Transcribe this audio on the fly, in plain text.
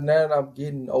Now that I'm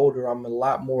getting older, I'm a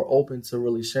lot more open to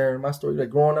really sharing my story. Like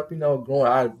growing up,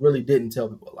 I really didn't tell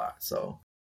people a lot. So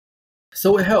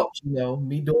it helps,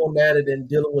 me doing that and then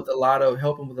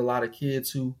helping with a lot of kids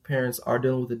who parents are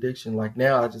dealing with addiction. Like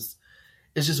now, it's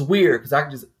just weird because I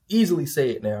can just easily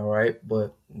say it now, right?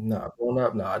 But nah, growing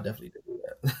up, nah, I definitely didn't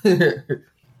do that.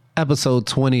 Episode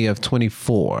 20 of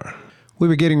 24. We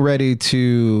were getting ready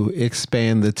to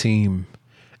expand the team,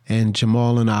 and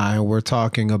Jamal and I were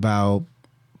talking about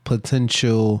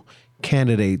potential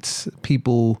candidates,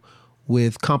 people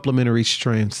with complementary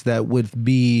strengths that would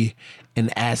be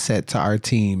an asset to our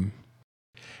team.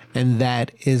 And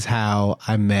that is how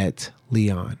I met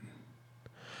Leon.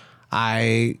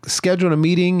 I scheduled a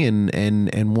meeting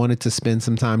and wanted to spend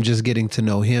some time just getting to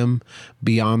know him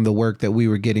beyond the work that we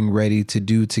were getting ready to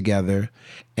do together.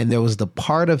 And there was the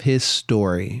part of his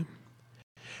story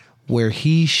where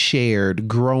he shared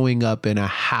growing up in a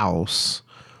house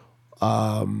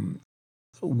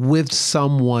with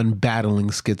someone battling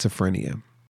schizophrenia.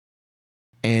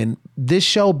 And this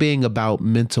show being about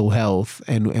mental health,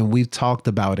 and we've talked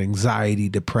about anxiety,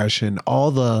 depression, all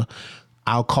the,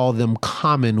 I'll call them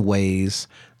common ways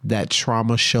that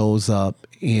trauma shows up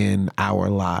in our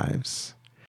lives.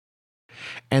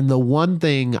 And the one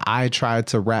thing I tried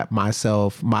to wrap my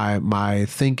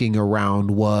thinking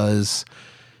around was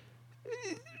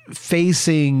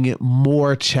facing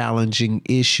more challenging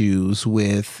issues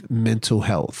with mental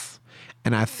health.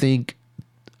 And I think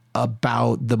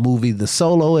about the movie The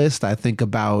Soloist. I think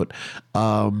about,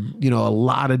 a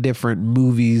lot of different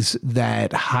movies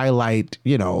that highlight,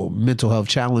 mental health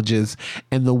challenges.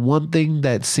 And the one thing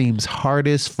that seems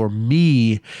hardest for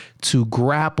me to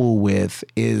grapple with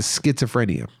is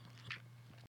schizophrenia.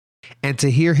 And to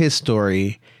hear his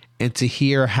story and to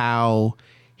hear how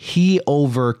he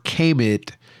overcame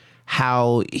it,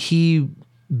 how he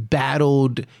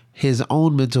battled his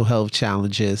own mental health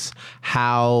challenges,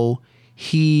 how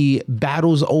he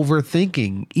battles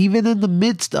overthinking, even in the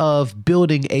midst of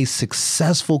building a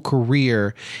successful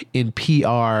career in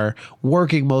PR,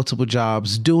 working multiple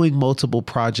jobs, doing multiple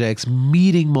projects,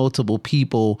 meeting multiple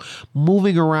people,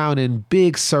 moving around in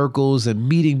big circles and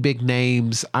meeting big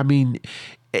names. I mean,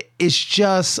 it's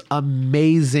just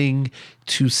amazing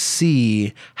to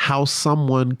see how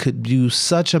someone could do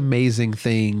such amazing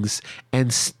things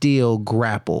and still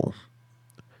grapple.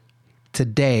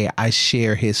 Today, I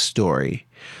share his story,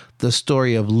 the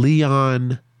story of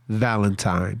Leon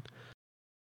Valentine.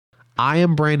 I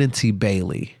am Brandon T.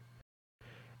 Bailey,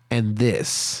 and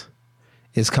this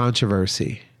is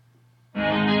Controversy.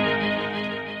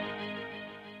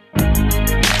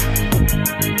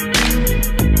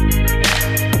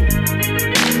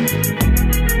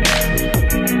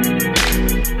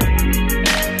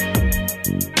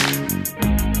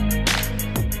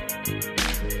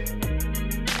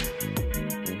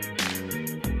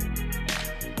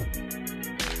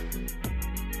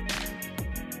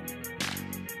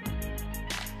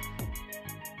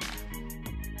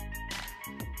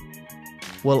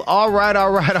 Well, all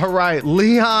right.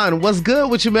 Leon, what's good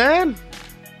with you, man?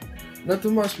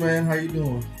 Nothing much, man. How you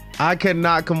doing? I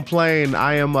cannot complain.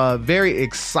 I am very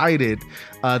excited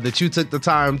that you took the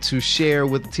time to share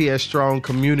with the TS Strong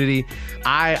community.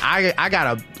 I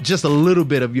got just a little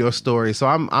bit of your story, so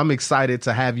I'm excited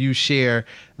to have you share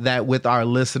that with our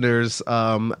listeners.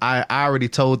 I already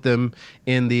told them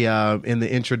in the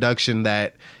introduction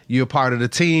that you're part of the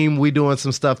team. We doing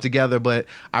some stuff together, but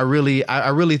I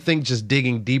really think just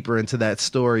digging deeper into that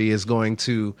story is going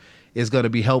to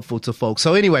be helpful to folks.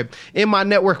 So anyway, in my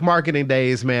network marketing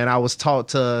days, man, I was taught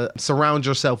to surround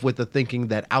yourself with the thinking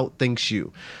that outthinks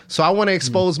you. So I want to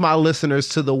expose my listeners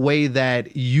to the way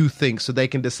that you think so they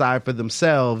can decide for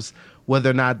themselves whether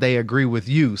or not they agree with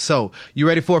you. So you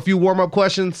ready for a few warm-up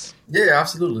questions? Yeah,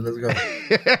 absolutely. Let's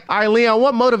go. All right, Leon,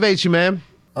 what motivates you, man?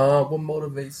 What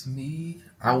motivates me?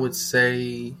 I would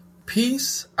say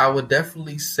peace. I would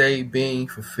definitely say being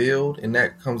fulfilled, and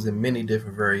that comes in many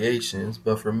different variations.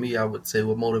 But for me, I would say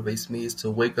what motivates me is to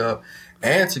wake up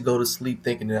and to go to sleep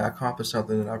thinking that I accomplished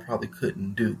something that I probably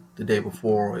couldn't do the day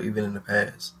before or even in the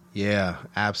past. Yeah,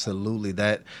 absolutely.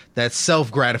 That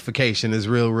self-gratification is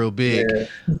real big.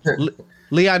 Yeah.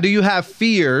 Leon, do you have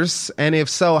fears? And if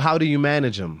so, how do you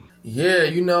manage them? Yeah,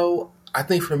 I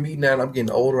think for me now, I'm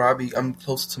getting older. I'm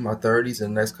close to my 30s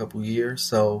in the next couple of years.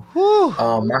 So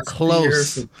my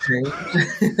fears have changed.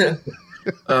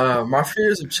 My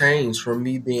fears have changed from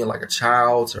me being like a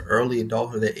child to early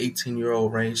adulthood, that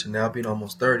 18-year-old range, to now being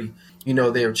almost 30.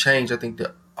 They have changed. I think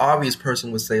obvious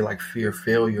person would say like fear of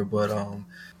failure, but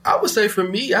I would say for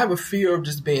me, I have a fear of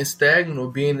just being stagnant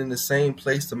or being in the same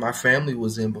place that my family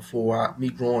was in before me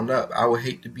growing up. I would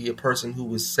hate to be a person who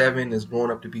was 7, is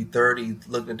growing up to be 30,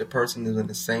 looking at the person who's in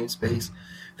the same space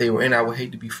they were in. I would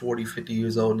hate to be 40, 50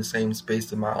 years old in the same space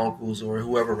that my uncles or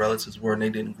whoever relatives were, and they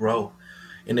didn't grow.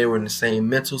 And they were in the same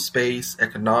mental space,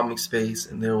 economic space,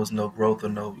 and there was no growth or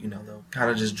no, they were kind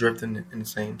of just drifting in the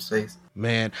same space.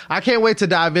 Man, I can't wait to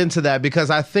dive into that, because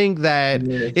I think that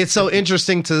it's so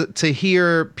interesting to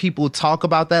hear people talk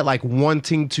about that, like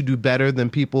wanting to do better than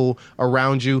people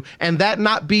around you, and that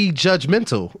not be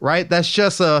judgmental, right? That's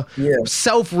just a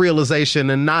self-realization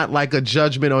and not like a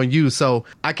judgment on you. So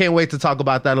I can't wait to talk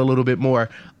about that a little bit more.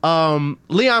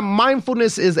 Leon,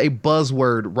 mindfulness is a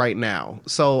buzzword right now.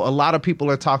 So a lot of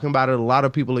people are talking about it. A lot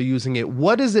of people are using it.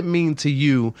 What does it mean to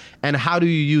you, and how do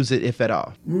you use it, if at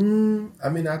all? I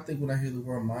mean, I think when I hear the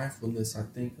word mindfulness, I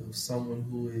think of someone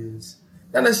who is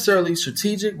not necessarily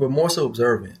strategic, but more so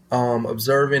observant.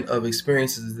 Observant of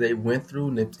experiences that they went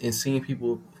through, and seeing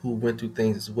people who went through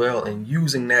things as well, and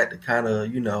using that to kind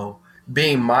of,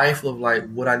 being mindful of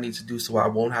like what I need to do so I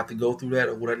won't have to go through that,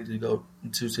 or what I need to go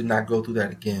to not go through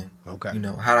that again. Okay.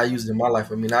 How I use it in my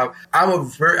life. I mean, I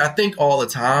think all the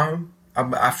time.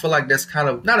 I feel like that's kind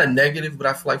of not a negative, but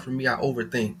I feel like for me, I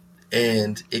overthink.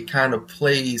 And it kind of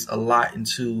plays a lot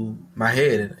into my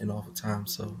head and all the time.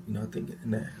 So, I think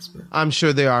in that aspect. I'm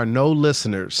sure there are no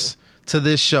listeners to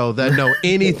this show that know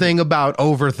anything about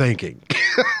overthinking.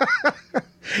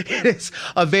 It is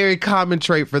a very common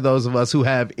trait for those of us who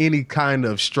have any kind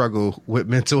of struggle with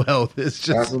mental health. It's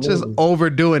just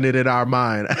overdoing it in our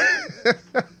mind.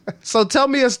 So tell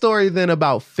me a story then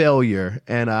about failure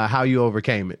and how you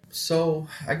overcame it. So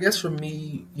I guess for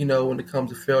me, when it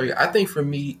comes to failure, I think for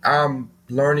me, I'm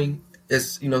learning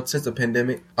since the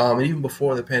pandemic, and even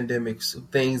before the pandemic, some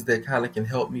things that kind of can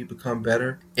help me become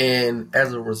better. And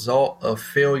as a result of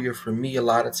failure for me, a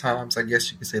lot of times, I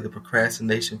guess you could say the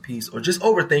procrastination piece or just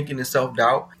overthinking and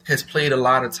self-doubt has played a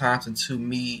lot of times into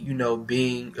me,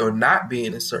 being or not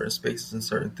being in certain spaces and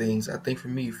certain things. I think for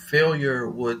me,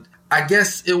 failure I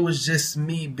guess it was just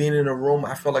me being in a room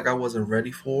I felt like I wasn't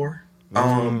ready for,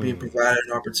 being provided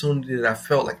an opportunity that I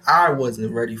felt like I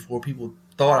wasn't ready for. People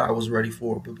thought I was ready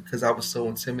for it, but because I was so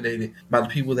intimidated by the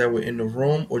people that were in the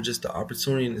room or just the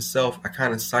opportunity in itself, I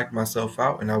kind of psyched myself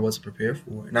out and I wasn't prepared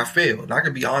for it. And I failed. And I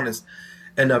could be honest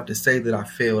enough to say that I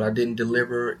failed. I didn't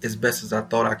deliver as best as I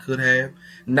thought I could have,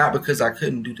 not because I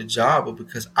couldn't do the job, but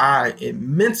because it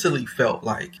mentally felt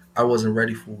like I wasn't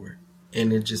ready for it.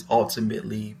 And it just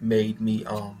ultimately made me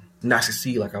not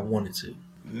succeed like I wanted to.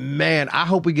 Man, I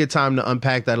hope we get time to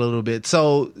unpack that a little bit.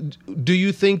 So do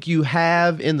you think you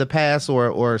have in the past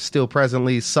or still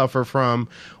presently suffer from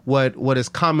what is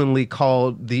commonly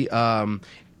called the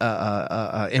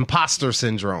imposter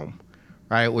syndrome,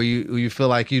 right? Where you feel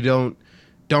like you don't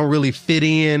really fit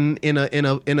in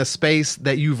a space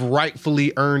that you've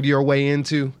rightfully earned your way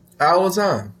into? All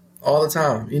the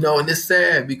time. And it's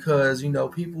sad because,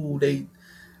 people, they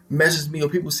message me or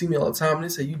people see me all the time and they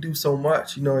say, you do so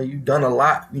much, and you've done a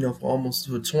lot, for almost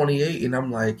 28. And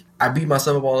I'm like, I beat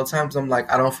myself up all the time because I'm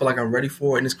like, I don't feel like I'm ready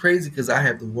for it. And it's crazy because I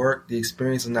have the work, the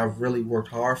experience, and I've really worked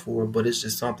hard for it. But it's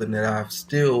just something that I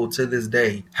still, to this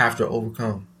day, have to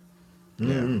overcome.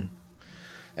 Mm-hmm.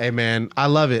 Hey, man, I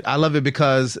love it. I love it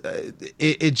because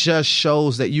it just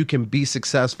shows that you can be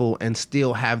successful and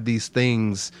still have these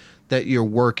things that you're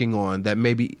working on that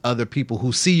maybe other people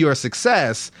who see your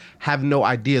success have no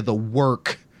idea the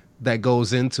work that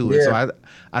goes into it. So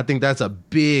I think that's a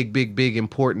big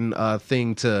important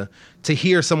thing to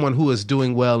hear someone who is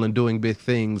doing well and doing big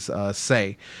things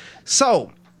say.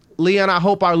 So Leon, I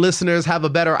hope our listeners have a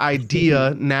better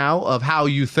idea now of how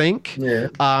you think. Yeah.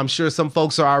 I'm sure some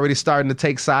folks are already starting to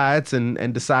take sides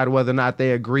and decide whether or not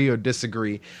they agree or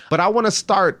disagree. But I want to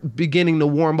start beginning to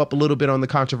warm up a little bit on the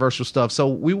controversial stuff. So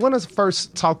we want to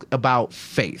first talk about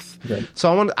faith. Okay.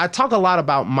 So I talk a lot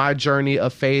about my journey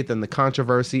of faith and the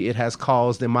controversy it has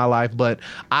caused in my life, but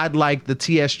I'd like the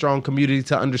TS Strong community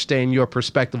to understand your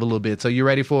perspective a little bit. So you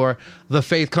ready for the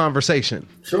faith conversation?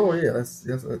 Sure, yeah.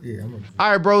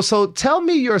 All right, bro. So tell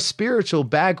me your spiritual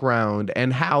background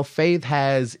and how faith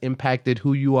has impacted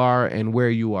who you are and where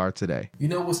you are today. You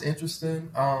know what's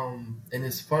interesting? And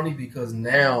it's funny because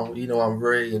now, I'm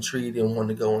very intrigued and want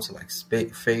to go into like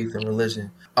faith and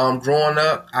religion. Growing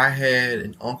up, I had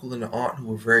an uncle and an aunt who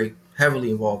were very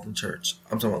heavily involved in church.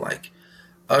 I'm talking about like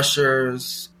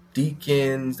ushers,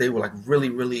 deacons. They were like really,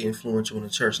 really influential in the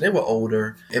church. And they were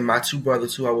older. And my two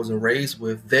brothers who I wasn't raised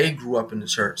with, they grew up in the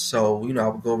church. So, I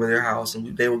would go over their house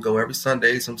and they would go every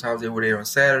Sunday. Sometimes they were there on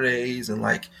Saturdays. And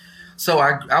So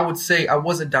I would say I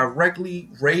wasn't directly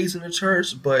raised in the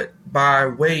church, but by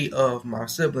way of my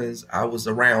siblings, I was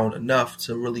around enough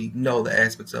to really know the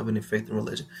aspects of it in faith and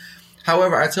religion.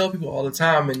 However, I tell people all the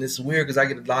time, and it's weird because I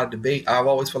get a lot of debate. I've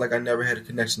always felt like I never had a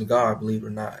connection to God, believe it or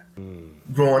not.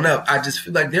 Growing up, I just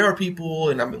feel like there are people,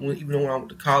 and even when I went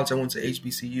to college, I went to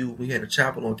HBCU. We had a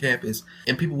chapel on campus,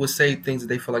 and people would say things that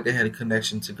they felt like they had a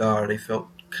connection to God, or they felt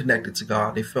connected to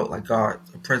God. They felt like God,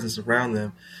 a presence around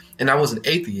them. And I was an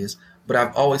atheist, but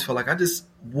I've always felt like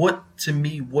what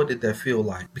did that feel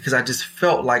like? Because I just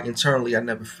felt like internally I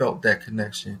never felt that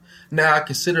connection. Now I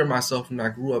consider myself, and I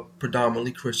grew up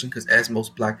predominantly Christian, because as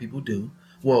most black people do,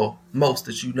 well, most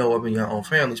that you know of in your own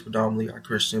families predominantly are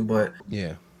Christian, but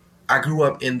Yeah. I grew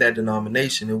up in that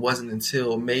denomination. It wasn't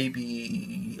until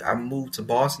maybe I moved to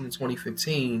Boston in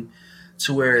 2015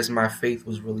 to whereas my faith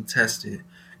was really tested.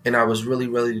 And I was really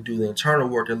ready to do the internal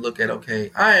work and look at,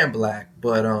 okay, I am black,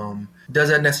 but does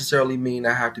that necessarily mean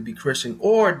I have to be Christian?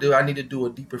 Or do I need to do a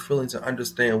deeper feeling to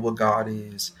understand what God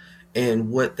is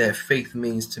and what that faith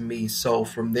means to me? So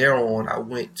from there on, I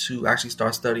went to actually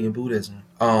start studying Buddhism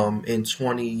in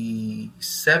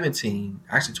 2017,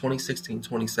 actually 2016,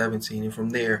 2017. And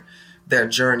from there, that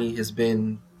journey has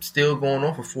been still going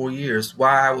on for 4 years.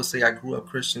 Why I would say I grew up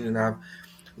Christian and I've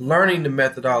learning the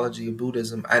methodology of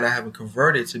Buddhism, and I haven't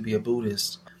converted to be a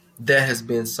Buddhist. That has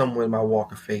been somewhere in my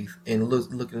walk of faith, and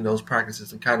looking at those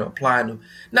practices and kind of applying them,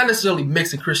 not necessarily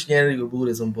mixing Christianity with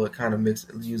Buddhism, but kind of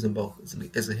using both as a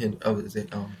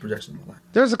projection of my life.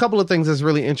 There's a couple of things that's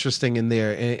really interesting in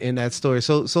there in that story.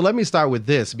 So let me start with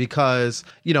this, because,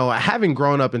 you know, having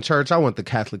grown up in church, I went to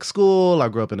Catholic school, I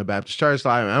grew up in a Baptist church, so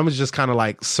I was just kind of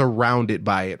like surrounded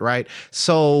by it, right?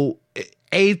 So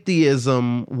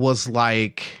atheism was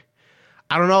like,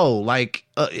 I don't know, like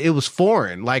it was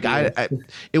foreign. Like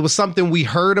it was something we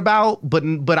heard about,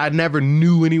 but I never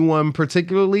knew anyone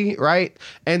particularly, right?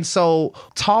 And so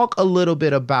talk a little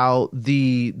bit about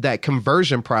that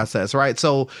conversion process, right?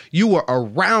 So you were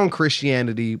around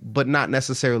Christianity, but not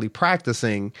necessarily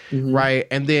practicing, right?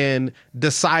 And then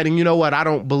deciding, you know what, I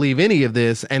don't believe any of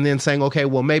this, and then saying, okay,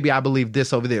 well, maybe I believe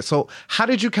this over there. So how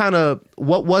did you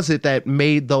what was it that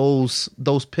made those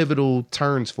pivotal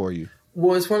turns for you?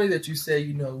 Well, it's funny that you say,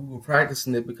 you know, we were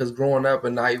practicing it, because growing up,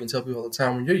 and I even tell people all the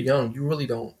time, when you're young, you really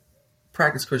don't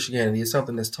practice Christianity. It's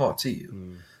something that's taught to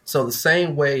you. So the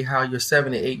same way how you're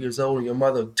 7 and 8 years old and your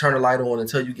mother turn the light on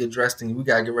until you get dressed and we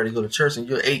got to get ready to go to church, and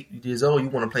you're 8 years old, you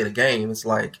want to play the game. It's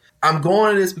like, I'm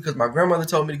going to this because my grandmother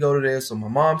told me to go to this, or my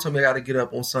mom told me I got to get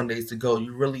up on Sundays to go.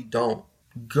 You really don't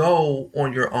go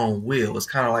on your own will. It's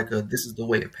kind of like this is the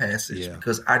way of passage,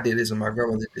 because I did this and my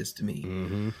grandmother did this to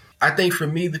me. I think for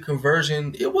me, the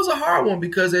conversion, it was a hard one,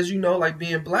 because as you know, like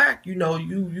being black, you know,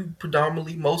 you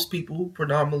predominantly, most people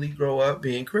predominantly grow up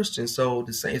being Christian. So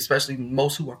the same, especially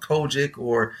most who are Kojic,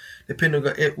 or depending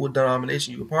on what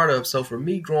denomination you're a part of. So for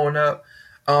me growing up,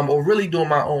 or really doing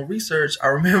my own research, I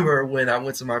remember when I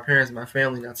went to my parents and my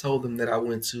family and I told them that I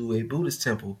went to a Buddhist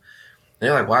temple. And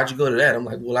they're like, why'd you go to that? I'm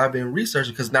like, well, I've been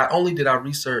researching, because not only did I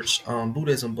research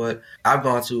Buddhism, but I've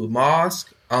gone to a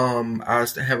mosque. I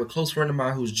have a close friend of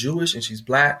mine who's Jewish and she's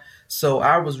black. So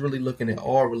I was really looking at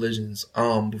all religions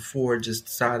before just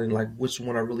deciding like which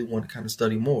one I really want to kind of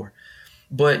study more.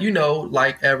 But, you know,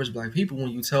 like average black people, when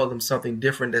you tell them something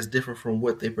different that's different from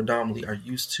what they predominantly are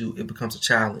used to, it becomes a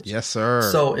challenge. Yes, sir.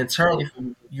 So internally,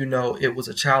 you know, it was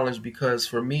a challenge, because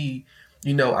for me,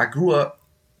 you know, I grew up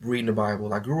reading the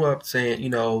Bible. I grew up saying, you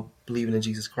know, believing in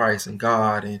Jesus Christ and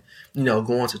God, and, you know,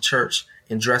 going to church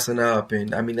and dressing up.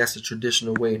 And I mean, that's the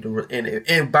traditional way to,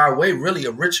 and by way, really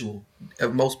a ritual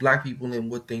of most black people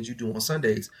and what things you do on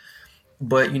Sundays.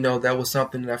 But, you know, that was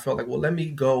something that I felt like, well, let me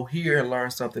go here and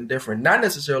learn something different. Not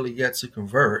necessarily yet to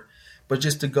convert, but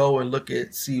just to go and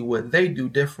see what they do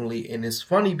differently. And it's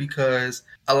funny because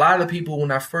a lot of people,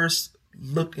 when I first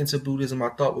looked into Buddhism, I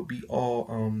thought would be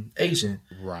all Asian.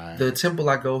 Right. The temple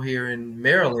I go here in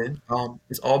Maryland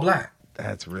is all black.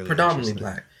 That's really predominantly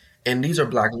black. And these are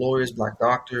black lawyers, black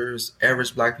doctors,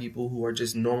 average black people who are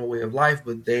just normal way of life,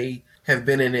 but they have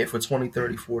been in it for 20,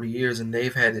 30, 40 years, and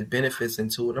they've had the benefits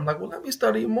into it. I'm like, well, let me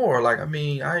study more. Like, I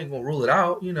mean, I ain't going to rule it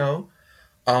out, you know.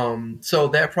 So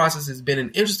that process has been an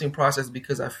interesting process,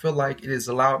 because I feel like it has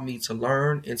allowed me to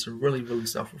learn and to really, really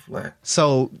self-reflect.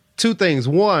 So 2 things.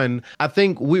 One, I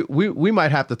think we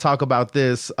might have to talk about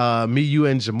this, me, you,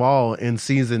 and Jamal in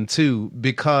season 2,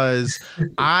 because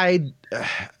I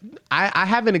I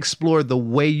haven't explored the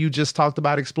way you just talked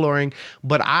about exploring,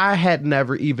 but I had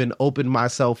never even opened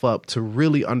myself up to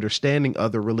really understanding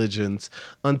other religions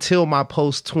until my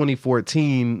post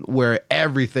 2014, where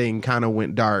everything kind of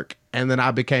went dark. And then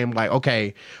I became like,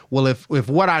 okay, well, if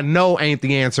what I know ain't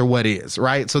the answer, what is,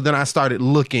 right? So then I started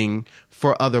looking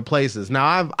for other places.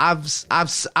 Now I've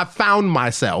found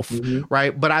myself,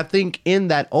 right? But I think in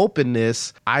that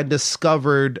openness, I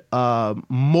discovered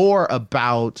more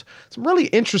about some really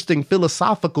interesting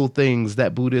philosophical things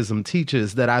that Buddhism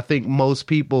teaches that I think most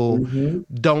people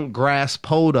don't grasp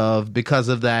hold of because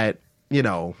of that,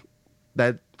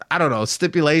 that, I don't know,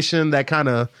 stipulation, that kind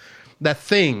of, that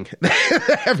thing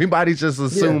that everybody just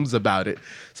assumes about it.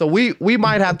 So we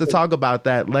might have to talk about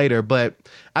that later, but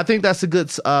I think that's a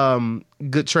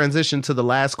good transition to the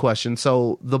last question.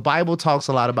 So the Bible talks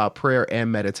a lot about prayer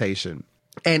and meditation.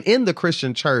 And in the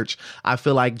Christian church, I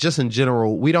feel like just in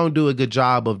general, we don't do a good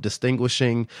job of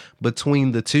distinguishing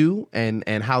between the two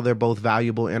and how they're both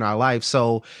valuable in our life.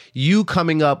 So you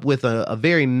coming up with a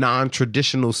very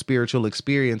non-traditional spiritual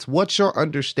experience, what's your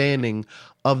understanding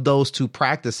of those two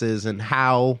practices and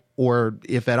how, or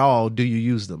if at all, do you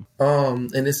use them?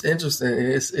 And it's interesting. And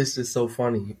it's just so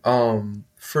funny.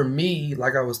 For me,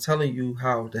 like I was telling you,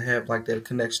 how to have like that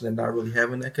connection and not really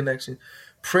having that connection,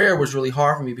 prayer was really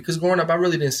hard for me because growing up, I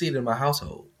really didn't see it in my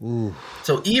household. Ooh.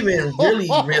 So even really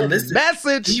realistic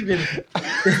message,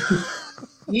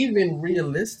 even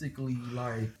realistically,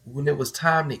 like when it was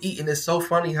time to eat, and it's so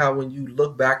funny how when you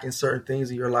look back in certain things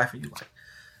in your life and you're like,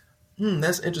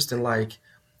 that's interesting. Like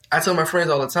I tell my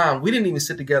friends all the time, we didn't even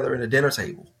sit together at a dinner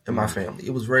table in my family.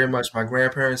 It was very much my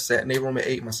grandparents sat in their room and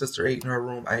ate. My sister ate in her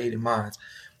room. I ate in mine.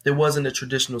 There wasn't a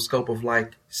traditional scope of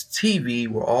like TV.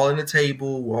 We're all in the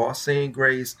table. We're all saying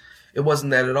grace. It wasn't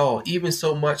that at all. Even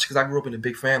so much because I grew up in a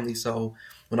big family. So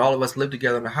when all of us lived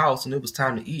together in the house and it was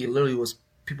time to eat, it literally was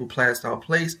people passed out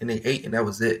plates and they ate and that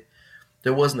was it.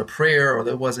 There wasn't a prayer or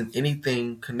there wasn't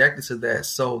anything connected to that.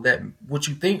 So that what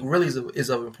you think really is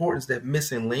of importance, that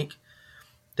missing link,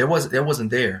 there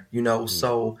wasn't there,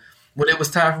 So when it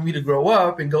was time for me to grow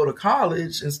up and go to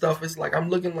college and stuff, it's like I'm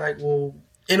looking like, well,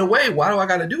 in a way, why do I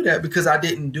got to do that? Because I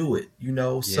didn't do it,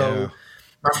 So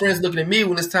my friends looking at me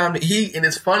when it's time to eat, and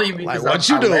it's funny because like,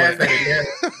 I laugh at it.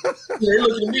 They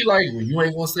looking at me like, well, you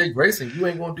ain't gonna say grace and you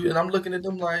ain't gonna do it. And I'm looking at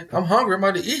them like, I'm hungry, I'm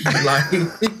about to eat. Like,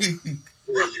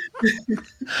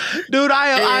 dude, I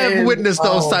have witnessed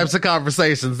those types of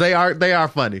conversations. They are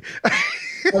funny.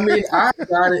 I mean, I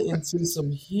got into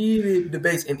some heated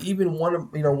debates, and even one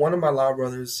of my law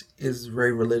brothers is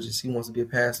very religious. He wants to be a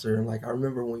pastor, and like I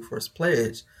remember when we first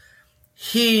pledged,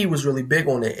 he was really big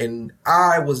on it, and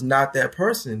I was not that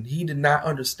person. He did not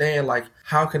understand like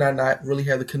how can I not really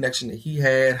have the connection that he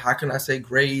had? How can I say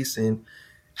grace? And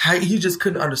he just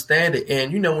couldn't understand it.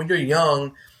 And when you're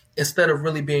young, instead of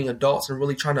really being adults and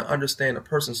really trying to understand a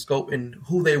person's scope and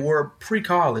who they were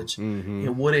pre-college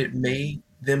and what it made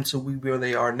them to where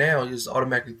they are now, you're just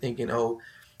automatically thinking, oh,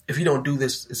 if you don't do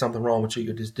this, it's something wrong with you.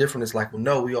 You're just different. It's like, well,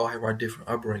 no, we all have our different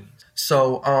upbringings.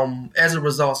 So as a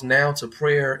result now to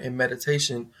prayer and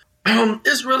meditation,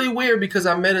 it's really weird because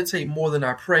I meditate more than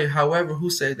I pray. However, who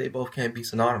said they both can't be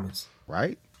synonymous?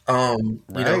 Right.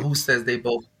 Who says they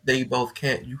both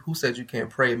can't? Who said you can't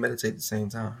pray and meditate at the same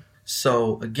time?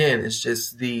 So again, it's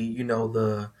just the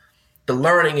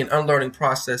learning and unlearning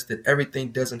process that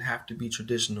everything doesn't have to be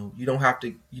traditional. You don't have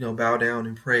to, bow down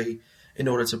and pray in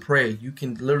order to pray. You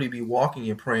can literally be walking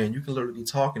and praying. You can literally be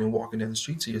talking and walking down the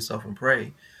street to yourself and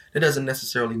pray. That doesn't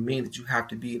necessarily mean that you have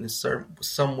to be in a certain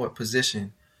somewhat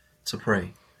position to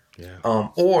pray. Yeah.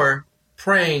 Or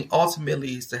praying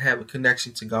ultimately is to have a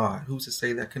connection to God. Who's to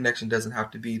say that connection doesn't have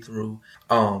to be through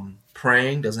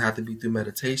praying, doesn't have to be through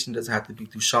meditation, doesn't have to be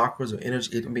through chakras or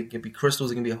energy. It can be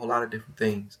crystals. It can be a whole lot of different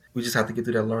things. We just have to get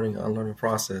through that learning and unlearning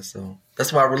process. So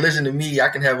that's why religion to me, I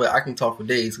can talk for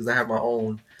days because I have my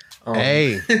own.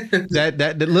 Hey,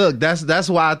 look, that's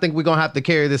why I think we're gonna have to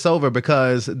carry this over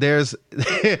because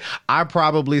I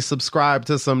probably subscribe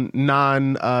to some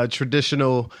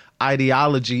non-traditional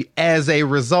ideology as a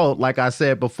result, like I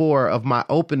said before, of my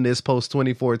openness post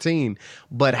 2014.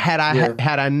 But had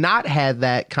I not had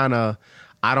that kind of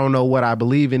I don't know what I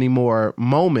believe anymore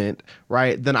moment,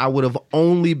 right, then I would have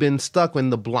only been stuck in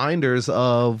the blinders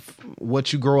of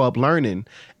what you grow up learning.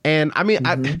 And I mean,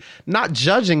 I'm not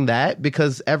judging that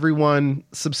because everyone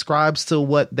subscribes to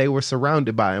what they were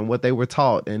surrounded by and what they were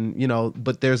taught. And,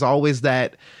 but there's always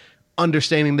that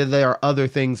understanding that there are other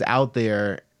things out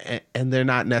there and they're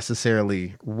not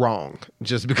necessarily wrong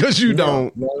just because you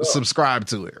don't subscribe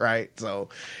to it. Right. So,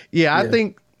 yeah.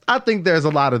 I think there's a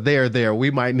lot of there.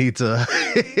 We might need to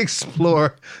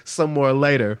explore some more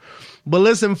later. But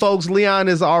listen, folks, Leon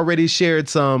has already shared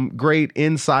some great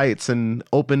insights and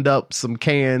opened up some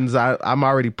cans. I'm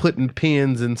already putting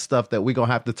pins and stuff that we're going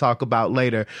to have to talk about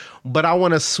later. But I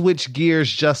want to switch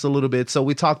gears just a little bit. So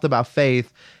we talked about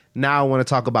faith. Now I want to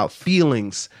talk about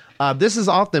feelings. This is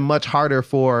often much harder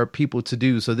for people to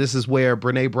do. So this is where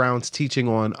Brene Brown's teaching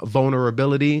on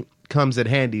vulnerability comes in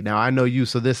handy. Now, I know you,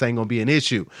 so this ain't gonna be an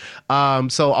issue.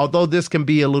 So although this can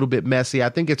be a little bit messy, I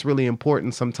think it's really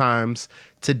important sometimes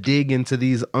to dig into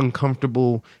these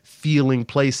uncomfortable feeling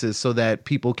places so that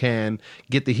people can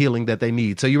get the healing that they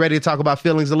need. So you ready to talk about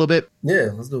feelings a little bit?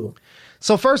 Yeah, let's do it.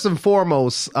 So first and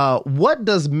foremost, what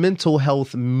does mental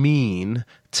health mean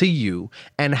to you,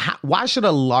 and why should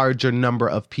a larger number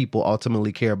of people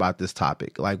ultimately care about this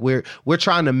topic? Like we're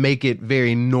trying to make it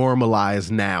very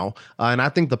normalized now, and I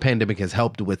think the pandemic has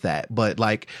helped with that. But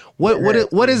like, what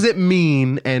does it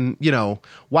mean, and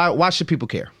why should people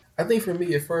care? I think for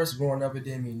me, at first, growing up, it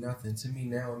didn't mean nothing. To me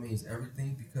now, it means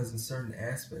everything, because in certain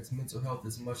aspects, mental health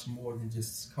is much more than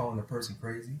just calling a person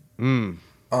crazy.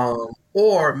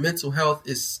 Or mental health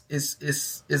is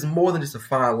more than just a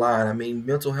fine line. I mean,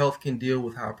 mental health can deal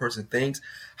with how a person thinks,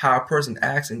 how a person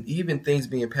acts, and even things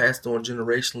being passed on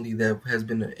generationally that has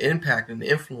been an impact and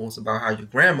influence about how your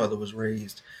grandmother was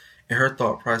raised and her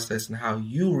thought process and how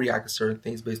you react to certain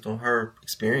things based on her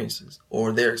experiences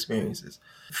or their experiences.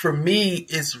 For me,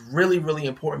 it's really, really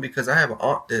important because I have an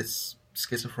aunt that's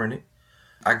schizophrenic.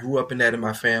 I grew up in that in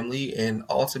my family, and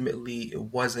ultimately it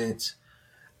wasn't,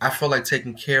 I feel like,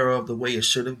 taken care of the way it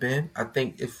should have been. I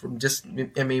think if from just,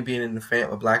 being in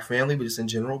a black family, but just in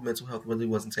general, mental health really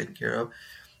wasn't taken care of.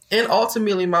 And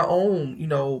ultimately my own,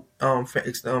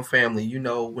 family,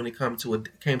 when it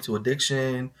came to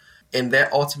addiction, and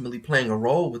that ultimately playing a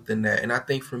role within that. And I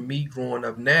think for me growing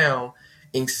up now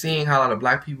and seeing how a lot of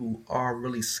black people are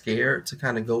really scared to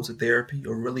kind of go to therapy,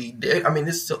 or really, this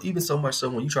is even so much so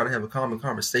when you try to have a common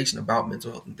conversation about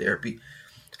mental health and therapy,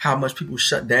 how much people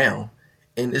shut down.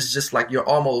 And it's just like you're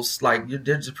almost like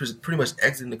they're just pretty much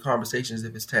exiting the conversation as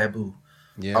if it's taboo.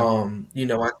 Yeah.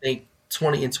 I think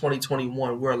in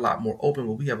 2021 we're a lot more open,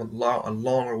 but we have a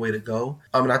longer way to go.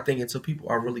 And I think until people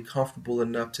are really comfortable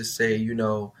enough to say,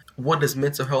 what does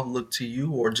mental health look to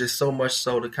you, or just so much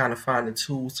so to kind of find the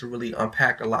tools to really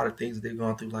unpack a lot of things that they've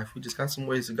gone through life. We just got some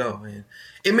ways to go, and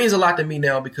it means a lot to me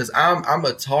now because I'm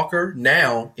a talker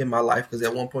now in my life. Because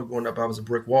at one point growing up, I was a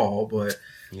brick wall, but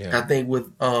yeah. I think with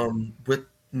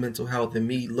mental health and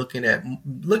me looking at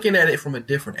it from a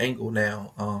different angle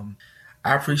now,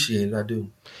 I appreciate it. I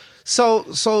do. So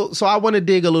I want to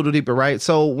dig a little deeper, right?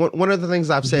 So one of the things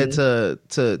I've said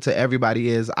to everybody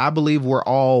is I believe we're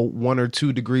all 1 or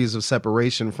 2 degrees of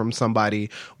separation from somebody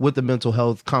with a mental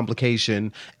health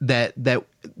complication that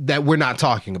we're not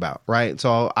talking about, right?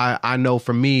 So I know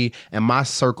for me and my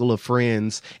circle of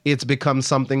friends, it's become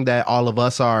something that all of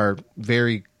us are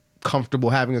very comfortable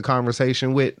having a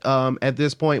conversation with at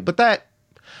this point, but that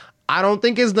I don't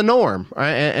think is the norm,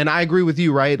 right? And I agree with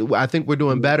you, right? I think we're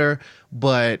doing better,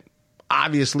 but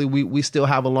obviously we still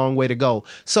have a long way to go.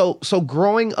 So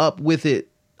growing up with it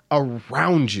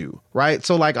around you, right?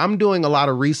 So like I'm doing a lot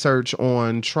of research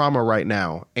on trauma right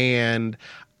now, and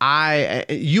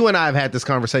you and I have had this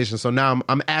conversation, so now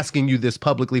I'm asking you this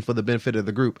publicly for the benefit of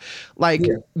the group. Like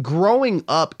growing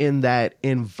up in that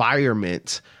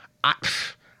environment,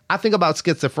 I think about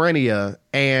schizophrenia,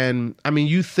 and I mean,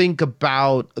 you think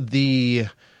about the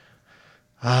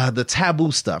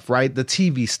taboo stuff, right? The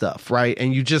TV stuff, right?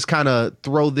 And you just kind of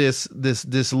throw this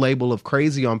label of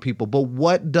crazy on people. But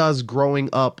what does growing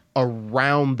up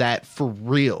around that for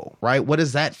real, right? What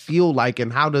does that feel like,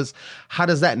 and how does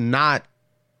that not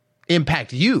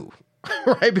impact you,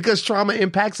 right? Because trauma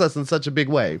impacts us in such a big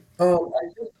way.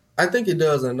 I think it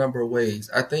does in a number of ways.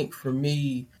 I think for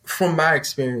me, from my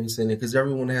experience in it, because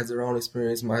everyone has their own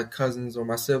experience, my cousins or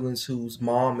my siblings whose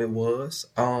mom it was,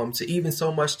 to even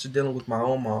so much to dealing with my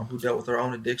own mom who dealt with her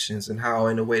own addictions and how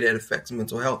in a way that affects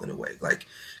mental health in a way, like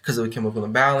because of a chemical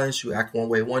imbalance, you act one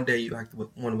way one day, you act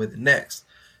one way the next.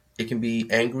 It can be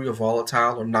angry or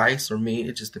volatile or nice or mean,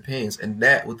 it just depends. And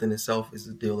that within itself is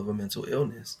the deal of a mental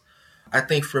illness. I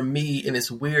think for me, and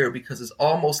it's weird because it's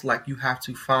almost like you have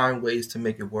to find ways to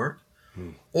make it work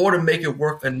or to make it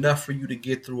work enough for you to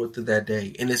get through it through that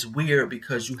day. And it's weird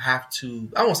because you have to,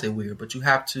 I won't say weird, but you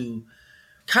have to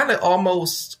kind of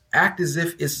almost act as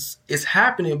if it's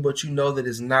happening, but you know that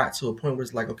it's not, to a point where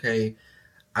it's like, okay,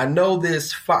 I know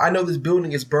this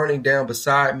building is burning down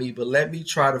beside me, but let me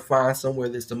try to find somewhere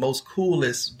that's the most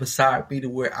coolest beside me to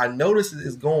where I know this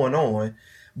is going on,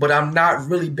 but I'm not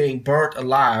really being burnt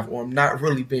alive, or I'm not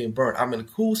really being burnt. I'm in a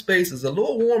cool space. It's a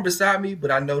little warm beside me, but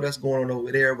I know that's going on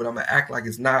over there, but I'm going to act like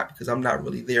it's not because I'm not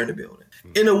really there in the building.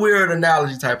 In a weird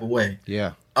analogy type of way.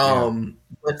 Yeah.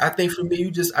 But I think for me,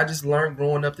 I just learned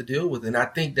growing up to deal with it. And I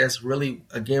think that's really,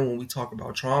 again, when we talk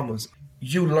about traumas,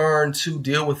 you learn to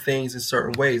deal with things in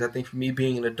certain ways. I think for me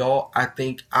being an adult, I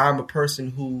think I'm a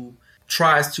person who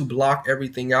tries to block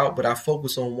everything out, but I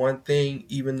focus on one thing,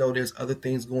 even though there's other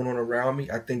things going on around me.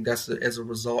 I think that's as a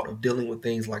result of dealing with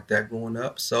things like that growing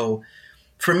up. So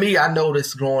for me, I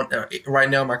noticed right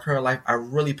now in my current life, I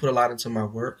really put a lot into my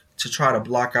work to try to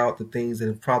block out the things that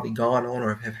have probably gone on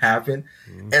or have happened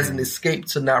as an escape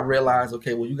to not realize,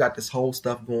 okay, well, you got this whole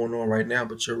stuff going on right now,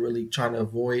 but you're really trying to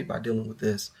avoid by dealing with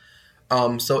this.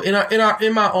 So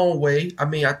in my own way, I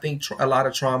mean, I think a lot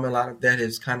of trauma, a lot of that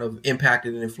has kind of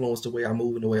impacted and influenced the way I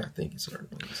move and the way I think in certain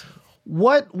ways.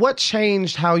 What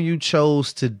changed how you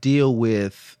chose to deal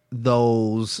with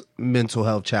those mental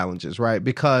health challenges, right?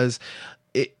 Because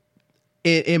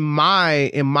in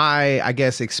my I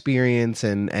guess experience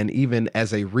and even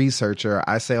as a researcher,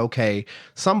 I say, okay,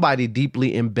 somebody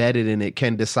deeply embedded in it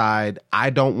can decide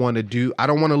I don't want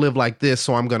to live like this,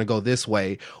 so I'm going to go this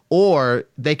way, or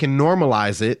they can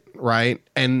normalize it, right?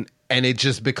 And it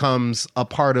just becomes a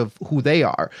part of who they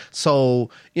are.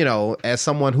 So, as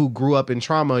someone who grew up in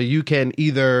trauma, you can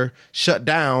either shut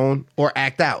down or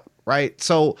act out. Right.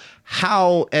 So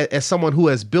how, as someone who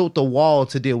has built the wall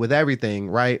to deal with everything,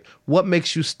 right, what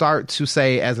makes you start to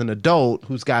say, as an adult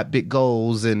who's got big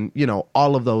goals and,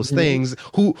 all of those things,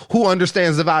 who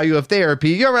understands the value of therapy,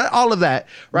 you're right, all of that,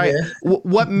 right? Yeah.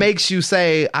 What makes you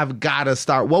say, I've got to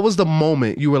start? What was the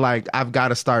moment you were like, I've got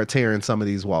to start tearing some of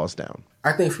these walls down?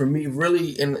 I think for me,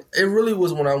 really, and it really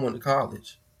was when I went to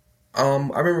college. I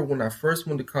remember when I first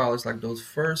went to college, like those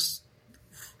first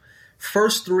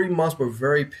 3 months were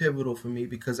very pivotal for me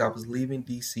because I was leaving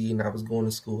DC and I was going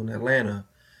to school in Atlanta.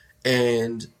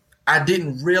 And I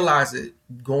didn't realize it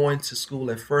going to school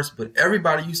at first, but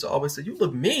everybody used to always say, you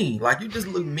look mean. Like, you just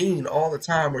look mean all the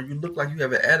time, or you look like you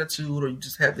have an attitude, or you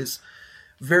just have this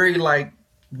very,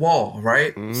 wall,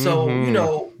 right? Mm-hmm. So,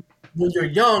 when you're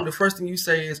young, the first thing you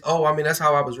say is, oh, I mean, that's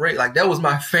how I was raised. Like, that was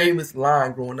my famous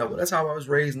line growing up. But that's how I was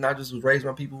raised, and I just was raised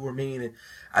by people who were mean. And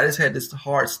I just had this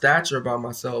hard stature about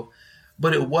myself.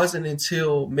 But it wasn't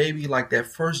until maybe that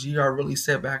first year I really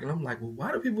sat back and I'm like, well,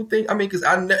 why do people think? I mean, because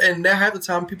and half the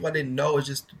time people I didn't know, it's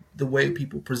just the way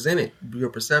people presented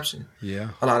your perception. Yeah.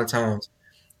 A lot of times.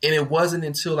 And it wasn't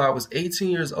until I was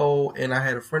 18 years old and I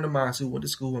had a friend of mine who went to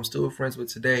school I'm still friends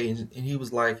with today. And he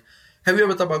was like, have you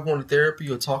ever thought about going to therapy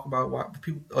or talk about why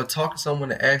people, or talk to someone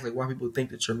to ask why people think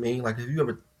that you're mean? Like, have you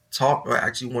ever talked or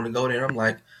actually want to go there? And I'm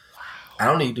like, I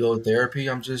don't need to go to therapy.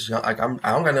 I'm just young. I don't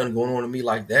got nothing going on to me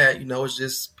like that. It's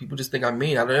just people just think I'm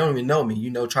mean. They don't even know me,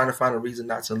 trying to find a reason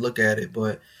not to look at it.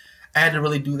 But I had to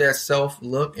really do that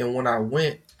self-look. And when I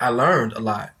went, I learned a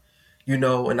lot, and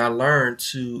I learned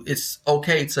it's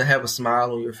okay to have a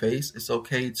smile on your face. It's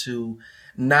okay to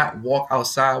not walk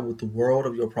outside with the world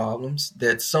of your problems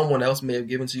that someone else may have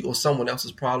given to you, or someone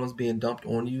else's problems being dumped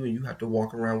on you, and you have to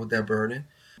walk around with that burden.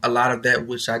 A lot of that,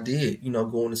 which I did,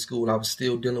 going to school, I was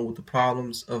still dealing with the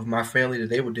problems of my family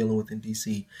that they were dealing with in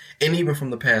DC, and even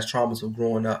from the past traumas of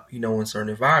growing up, in certain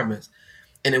environments.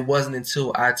 And it wasn't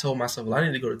until I told myself, well, I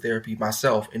need to go to therapy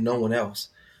myself and no one else,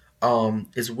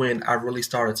 is when I really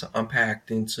started to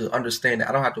unpack and to understand that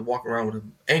I don't have to walk around with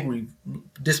an angry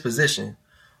disposition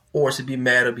or to be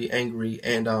mad or be angry.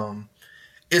 And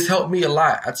it's helped me a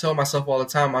lot. I tell myself all the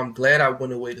time, I'm glad I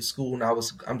went away to school, and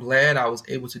I'm glad I was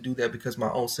able to do that because my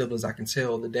own siblings, I can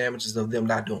tell the damages of them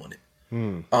not doing it,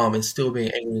 and still being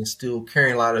angry and still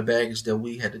carrying a lot of baggage that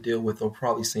we had to deal with or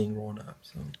probably seen growing up.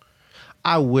 So,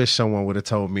 I wish someone would have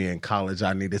told me in college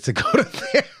I needed to go to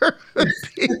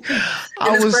therapy.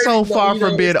 I was so far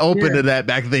from being open to that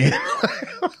back then.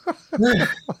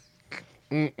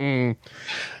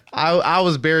 I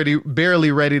was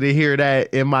barely ready to hear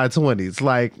that in my 20s.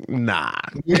 Like, nah.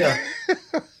 Yeah.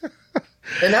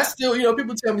 And I still,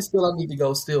 people tell me still I need to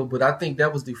go still, but I think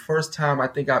that was the first time I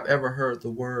think I've ever heard the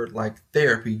word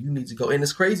therapy. You need to go. And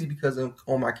it's crazy because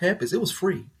on my campus, it was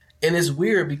free. And it's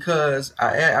weird because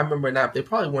I remember they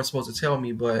probably weren't supposed to tell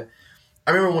me, but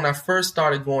I remember when I first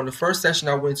started going, the first session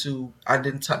I went to, I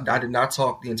did not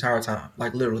talk the entire time.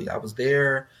 Like, literally, I was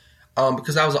there.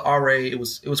 Because I was an RA, it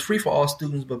was free for all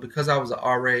students, but because I was an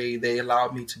RA, they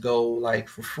allowed me to go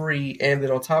for free. And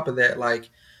then on top of that,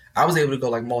 I was able to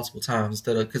go multiple times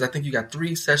because I think you got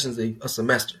 3 sessions a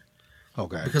semester.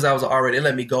 Okay. Because I was an RA, they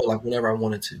let me go whenever I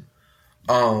wanted to.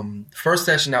 First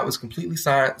session I was completely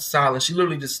silent. She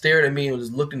literally just stared at me and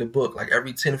just looked in the book. Like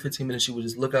every 10 or 15 minutes she would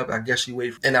just look up. I guess she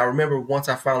waited. And I remember once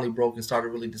I finally broke and started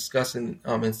really discussing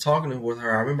and talking with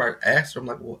her, I remember I asked her, I'm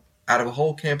like, well, out of a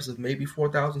whole campus of maybe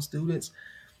 4,000 students,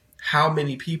 how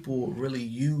many people really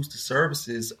use the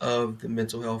services of the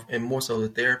mental health and more so the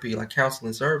therapy, like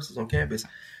counseling services on campus?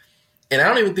 And I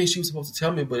don't even think she was supposed to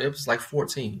tell me, but it was like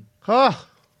 14. Huh.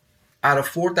 Out of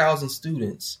 4,000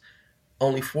 students,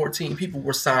 only 14 people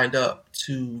were signed up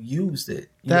to use it.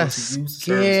 That's to use the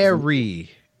scary.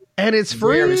 And it's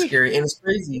free? Very scary. And it's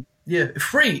crazy. Yeah,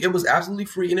 free. It was absolutely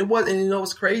free. And it was, and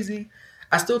it's crazy.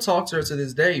 I still talk to her to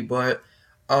this day, but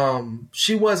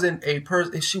she wasn't a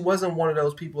person. She wasn't one of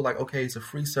those people like, okay, it's a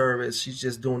free service, she's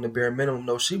just doing the bare minimum.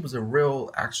 No, she was a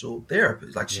real actual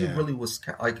therapist. Like she really was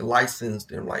like licensed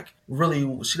and like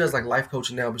really, she does like life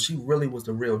coaching now, but she really was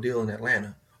the real deal in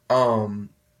Atlanta.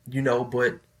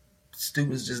 But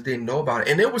students just didn't know about it.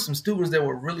 And there were some students that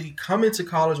were really coming to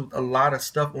college with a lot of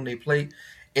stuff on their plate,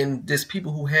 and there's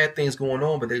people who had things going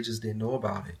on, but they just didn't know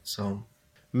about it. So,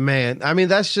 man, I mean,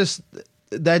 that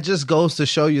just goes to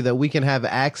show you that we can have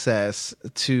access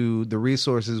to the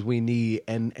resources we need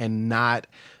and not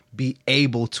be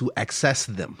able to access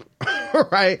them,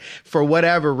 right? For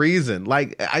whatever reason.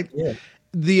 Like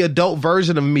the adult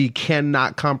version of me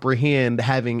cannot comprehend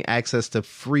having access to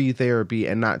free therapy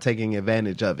and not taking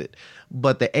advantage of it.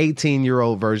 But the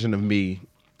 18-year-old version of me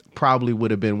probably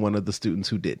would have been one of the students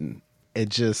who didn't. It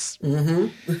just,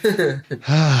 it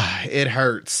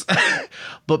hurts.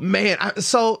 But man,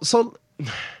 so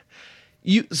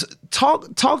you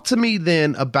talk to me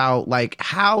then about like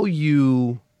how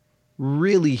you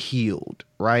really healed,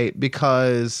 right?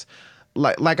 Because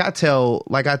like I tell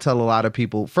a lot of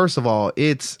people, first of all,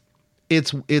 it's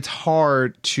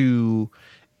hard to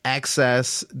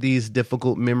access these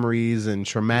difficult memories and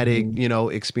traumatic,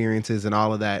 experiences and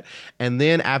all of that. And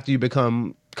then after you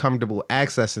become comfortable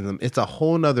accessing them, it's a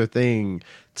whole nother thing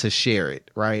to share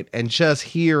it, right? And just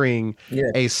hearing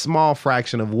a small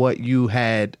fraction of what you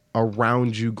had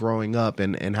around you growing up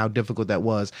and how difficult that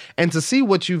was, and to see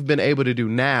what you've been able to do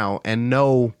now and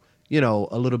know,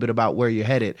 a little bit about where you're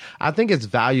headed. I think it's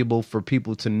valuable for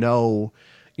people to know,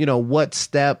 what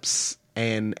steps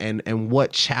and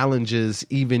what challenges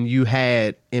even you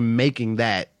had in making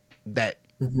that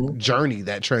journey,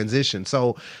 that transition.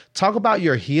 So talk about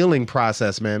your healing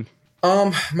process, man.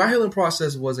 My healing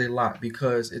process was a lot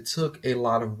because it took a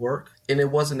lot of work and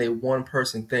it wasn't a one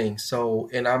person thing. So,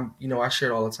 and I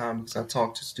share it all the time because I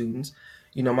talk to students.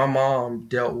 My mom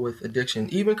dealt with addiction,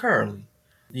 even currently.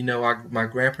 My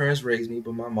grandparents raised me,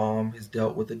 but my mom has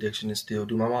dealt with addiction and still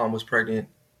do. My mom was pregnant,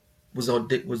 was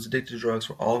addicted to drugs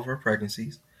for all of her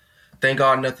pregnancies. Thank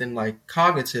God nothing like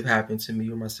cognitive happened to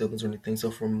me or my siblings or anything. So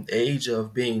from the age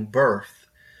of being birthed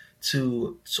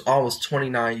to almost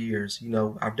 29 years,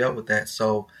 I've dealt with that.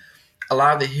 So a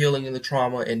lot of the healing and the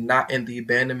trauma and the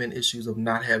abandonment issues of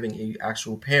not having an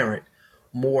actual parent,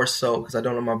 more so because I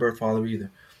don't know my birth father either,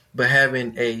 but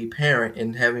having a parent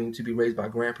and having to be raised by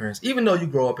grandparents, even though you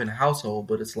grow up in a household,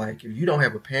 but it's like if you don't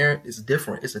have a parent, it's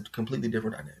different. It's a completely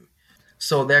different dynamic.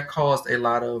 So that caused a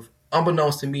lot of,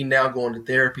 unbeknownst to me now going to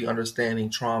therapy, understanding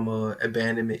trauma,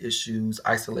 abandonment issues,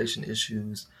 isolation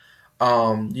issues.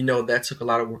 That took a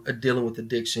lot of work, dealing with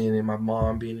addiction and my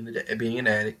mom being an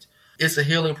addict. It's a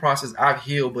healing process. I've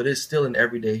healed, but it's still an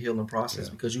everyday healing process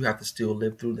because you have to still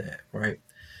live through that, right?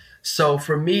 So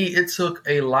for me, it took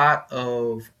a lot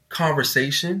of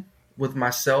conversation with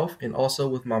myself and also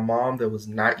with my mom that was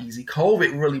not easy.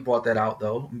 COVID really brought that out,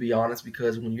 though, to be honest,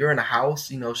 because when you're in a house,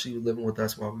 she was living with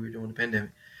us while we were doing the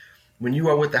pandemic. When you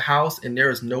are with the house and there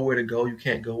is nowhere to go, you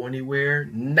can't go anywhere,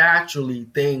 naturally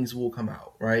things will come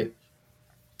out, right?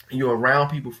 You're around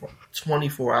people for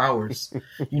 24 hours.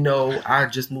 I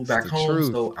just moved back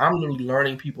home, so I'm literally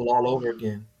learning people all over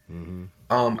again. Mm-hmm.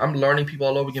 I'm learning people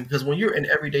all over again because when you're in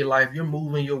everyday life, you're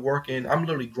moving, you're working. I'm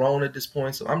literally grown at this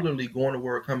point, so I'm literally going to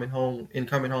work, coming home and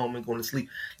going to sleep.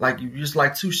 Like you're just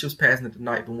like two shifts passing at the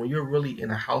night. But when you're really in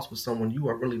a house with someone, you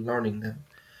are really learning them,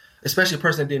 especially a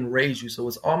person that didn't raise you. So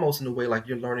it's almost in a way like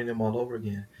you're learning them all over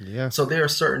again. Yeah. So there are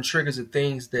certain triggers and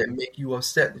things that make you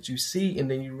upset that you see, and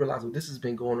then you realize, well, this has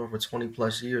been going on for 20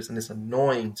 plus years, and it's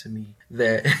annoying to me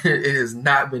that it has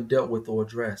not been dealt with or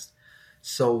addressed.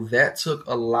 So that took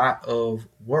a lot of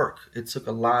work. It took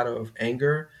a lot of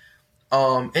anger.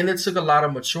 And it took a lot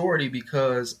of maturity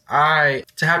because to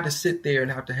have to sit there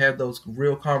and have to have those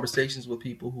real conversations with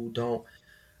people who don't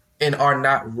and are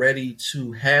not ready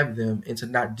to have them and to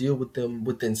not deal with them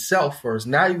within self first,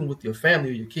 not even with your family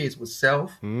or your kids, with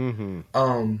self. Mm-hmm.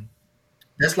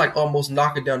 That's like almost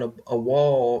knocking down a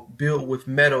wall built with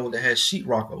metal that has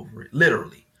sheetrock over it,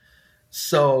 literally.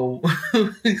 So,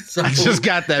 so I just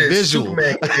got that visual.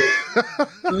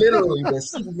 Literally, the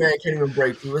Superman can't even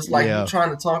break through. It's like you trying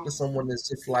to talk to someone that's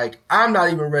just like, I'm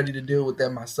not even ready to deal with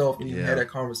that myself, and even have that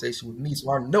conversation with me. So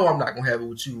I know I'm not gonna have it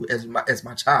with you as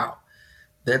my child.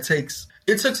 It takes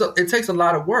a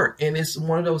lot of work, and it's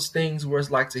one of those things where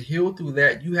it's like, to heal through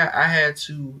that. I had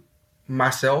to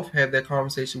myself have that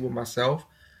conversation with myself.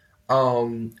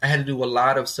 I had to do a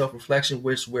lot of self-reflection,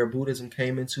 where Buddhism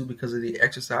came into, because of the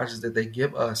exercises that they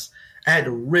give us. I had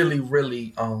to really,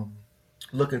 really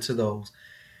look into those.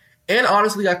 And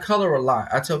honestly, I color a lot.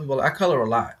 I tell people I color a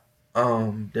lot.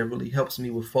 That really helps me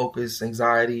with focus,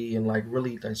 anxiety, and like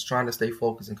really just trying to stay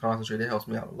focused and concentrate. It helps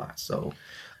me out a lot. So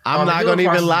I'm not going to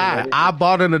even lie. I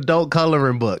bought an adult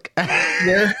coloring book.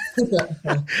 Yeah.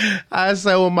 I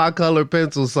say with my colored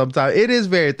pencils sometimes. It is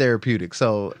very therapeutic.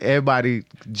 So everybody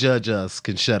judge us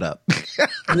can shut up.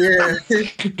 Yeah.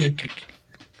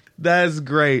 That's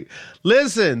great.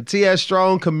 Listen, TS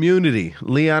Strong community.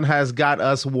 Leon has got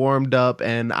us warmed up,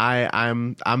 and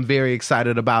I'm very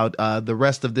excited about the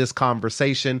rest of this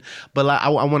conversation. But I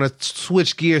want to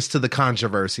switch gears to the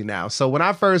controversy now. So when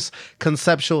I first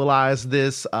conceptualized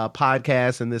this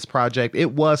podcast and this project,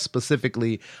 it was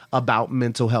specifically about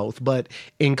mental health. But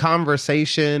in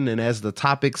conversation, and as the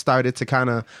topic started to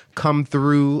kind of come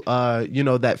through,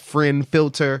 that friend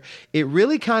filter, it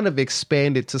really kind of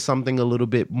expanded to something a little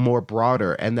bit more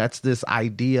broader, and that's this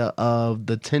idea of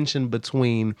the tension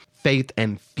between faith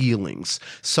and feelings.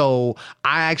 So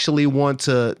I actually want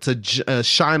to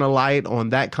shine a light on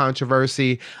that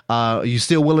controversy. You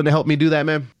still willing to help me do that,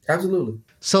 man? Absolutely.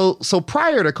 So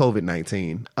prior to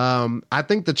COVID-19, I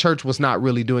think the church was not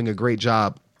really doing a great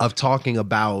job of talking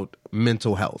about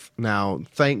mental health. Now,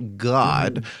 thank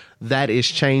God that is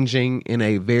changing in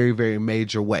a very, very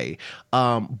major way.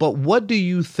 But what do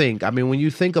you think? I mean, when you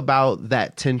think about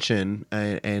that tension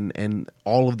and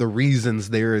all of the reasons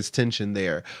there is tension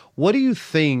there, what do you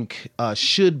think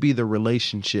should be the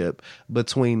relationship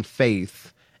between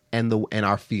faith and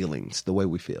our feelings, the way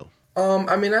we feel?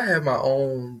 I mean, I have my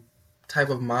own type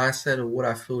of mindset of what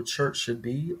I feel church should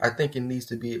be. I think it needs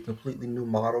to be a completely new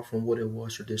model from what it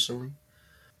was traditionally.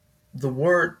 The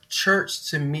word church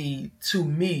to me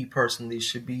personally,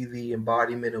 should be the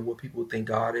embodiment of what people think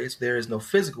God is. There is no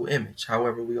physical image.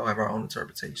 However, we all have our own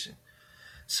interpretation.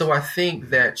 So I think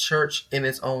that church in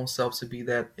its own self should be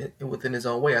that within its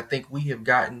own way. I think we have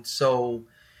gotten so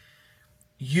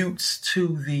used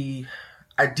to the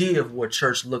idea of what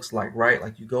church looks like, right?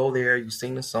 Like, you go there, you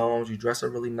sing the songs, you dress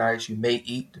up really nice, you may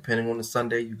eat depending on the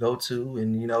Sunday you go to,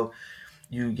 and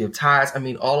you give tithes. I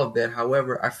mean, all of that.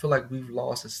 However, I feel like we've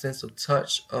lost a sense of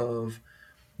touch of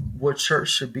what church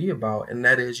should be about, and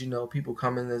that is, people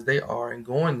coming as they are and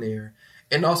going there,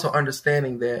 and also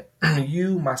understanding that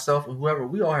you, myself, and whoever,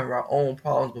 we all have our own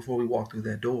problems before we walk through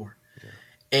that door. Yeah.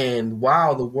 And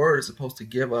while the word is supposed to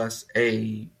give us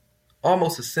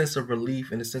almost a sense of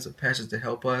relief and a sense of passion to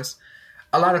help us,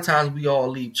 a lot of times we all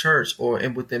leave church,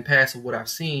 and within past of what I've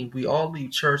seen, we all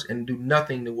leave church and do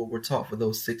nothing to what we're taught for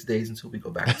those 6 days until we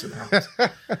go back into the house.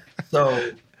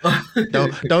 So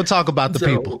don't talk about the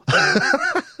people.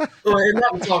 Well, and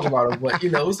not to talk about it, but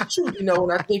it's the truth. And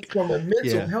I think from a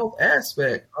mental health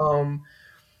aspect,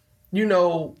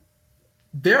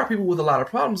 there are people with a lot of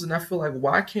problems, and I feel like,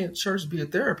 why can't church be a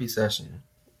therapy session?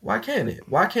 Why can't it?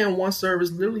 Why can't one service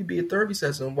literally be a therapy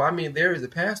session? Well, I mean, there is a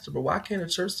pastor, but why can't a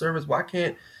church service, why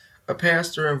can't a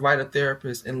pastor invite a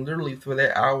therapist, and literally for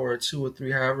that hour or 2 or 3,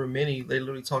 however many, they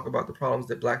literally talk about the problems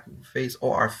that Black people face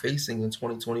or are facing in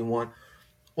 2021,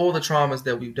 or the traumas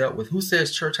that we've dealt with? Who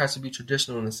says church has to be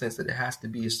traditional in the sense that it has to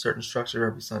be a certain structure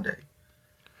every Sunday?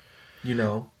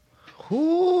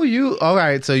 All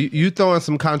right, so you throwing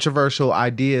some controversial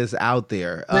ideas out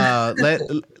there.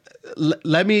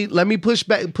 Let me push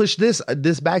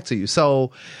this back to you.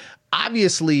 So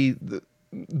obviously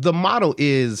the model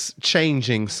is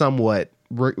changing somewhat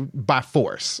by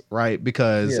force, right?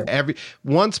 Because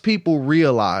once people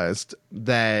realized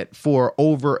that for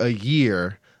over a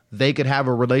year they could have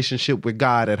a relationship with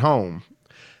God at home,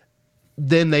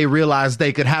 then they realized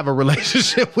they could have a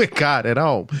relationship with God at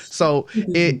home. So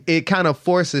it kind of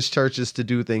forces churches to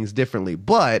do things differently.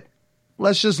 But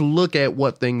let's just look at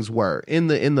what things were. In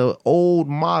the old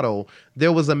model,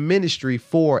 there was a ministry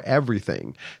for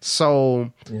everything.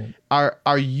 So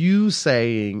are you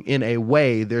saying, in a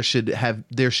way, there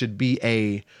should be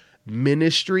a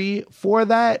ministry for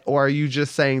that? Or are you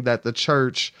just saying that the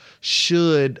church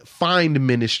should find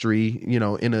ministry,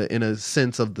 in a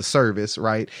sense of the service,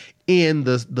 right, in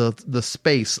the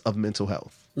space of mental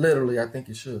health? Literally, I think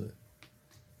it should.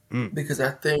 because I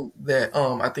think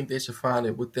they should find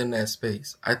it within that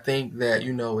space. I think that,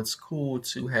 it's cool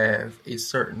to have a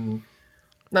certain,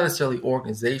 not necessarily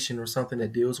organization or something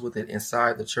that deals with it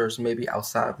inside the church, maybe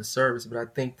outside the service, but I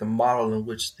think the model in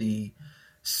which the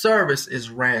service is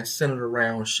ran, centered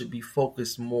around, should be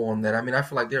focused more on that. I mean, I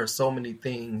feel like there are so many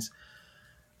things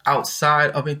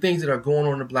outside, I mean, things that are going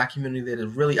on in the Black community that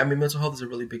is really, I mean, mental health is a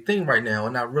really big thing right now.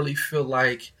 And I really feel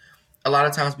like a lot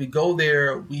of times we go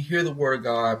there, we hear the word of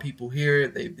God, people hear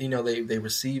it, they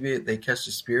receive it, they catch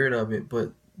the spirit of it.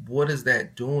 But what is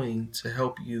that doing to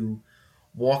help you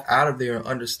walk out of there and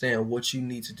understand what you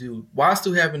need to do while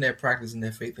still having that practice and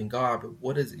that faith in God? But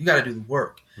what is it? You got to do the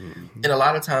work. And a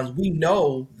lot of times we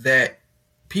know that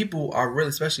people are really,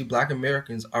 especially Black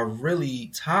Americans, are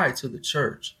really tied to the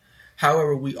church.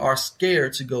 However, we are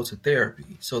scared to go to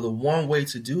therapy. So the one way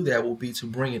to do that will be to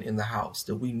bring it in the house,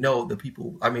 that we know the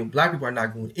people, I mean, Black people are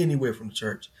not going anywhere from the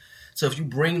church. So if you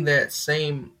bring that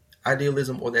same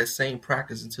idealism or that same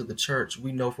practice into the church,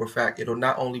 we know for a fact it'll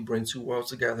not only bring two worlds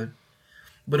together,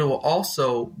 but it will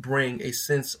also bring a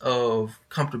sense of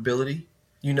comfortability,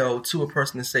 to a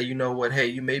person to say, you know what, hey,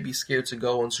 you may be scared to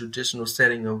go in traditional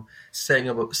setting of setting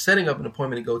up an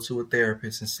appointment to go to a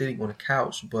therapist and sitting on a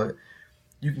couch, but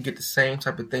you can get the same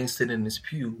type of thing sitting in this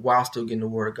pew while still getting the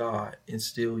word of God and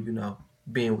still,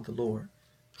 being with the Lord.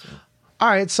 So. All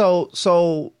right.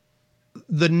 So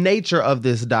the nature of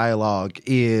this dialogue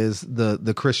is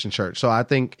the Christian church. So I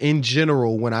think in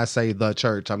general, when I say the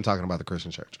church, I'm talking about the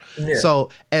Christian church. Yeah. So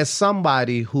as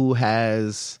somebody who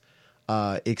has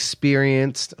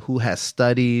experienced, who has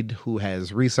studied, who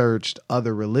has researched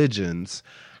other religions,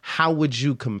 how would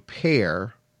you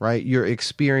compare, right, your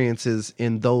experiences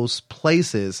in those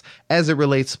places as it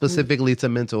relates specifically to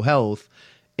mental health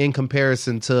in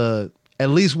comparison to at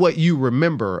least what you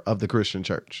remember of the Christian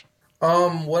church?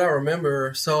 What I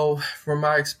remember, so from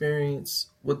my experience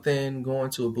within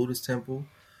going to a Buddhist temple,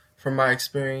 from my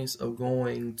experience of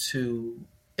going to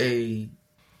a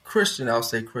Christian, I'll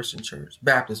say Christian church,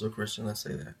 Baptist or Christian, let's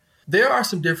say that. There are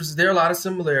some differences. There are a lot of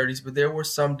similarities, but there were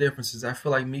some differences. I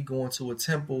feel like me going to a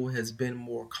temple has been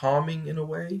more calming in a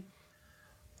way.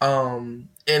 And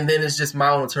then it's just my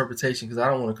own interpretation because I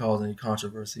don't want to cause any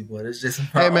controversy, but it's just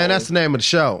my own. That's the name of the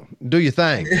show. Do your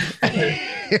thing.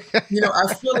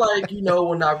 I feel like,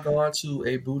 when I've gone to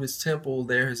a Buddhist temple,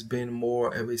 there has been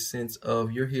more of a sense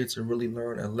of you're here to really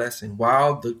learn a lesson.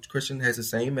 While the Christian has the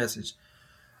same message,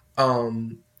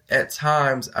 at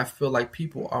times I feel like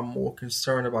people are more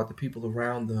concerned about the people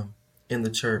around them in the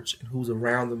church and who's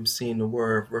around them seeing the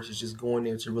word versus just going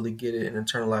there to really get it and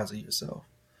internalize it yourself.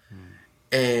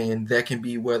 And that can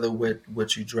be whether with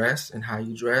what you dress and how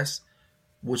you dress,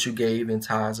 what you gave in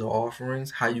tithes or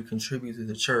offerings, how you contribute to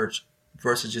the church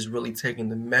versus just really taking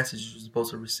the message you're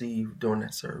supposed to receive during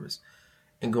that service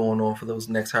and going on for those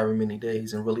next however many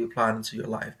days and really applying it to your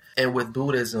life. And with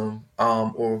Buddhism,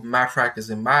 or my practice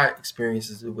and my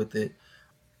experiences with it,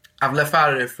 I've left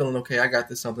out of there feeling, okay, I got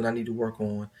this something I need to work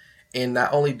on. And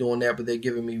not only doing that, but they're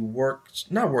giving me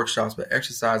not workshops, but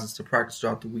exercises to practice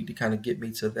throughout the week to kind of get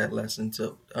me to that lesson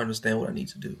to understand what I need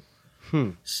to do.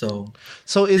 So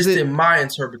is it in my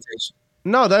interpretation?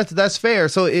 No, that's fair.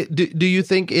 So do you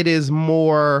think it is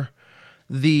more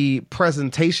the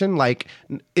presentation? Like,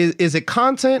 is it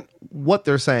content, what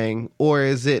they're saying, or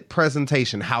is it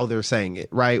presentation, how they're saying it,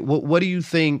 right? What do you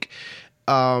think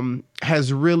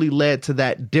has really led to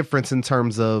that difference in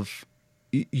terms of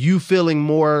you feeling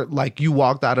more like you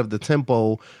walked out of the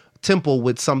temple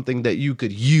with something that you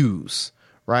could use,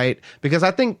 right? Because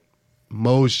I think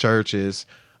most churches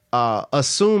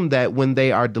assume that when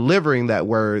they are delivering that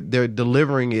word, they're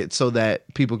delivering it so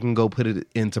that people can go put it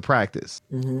into practice.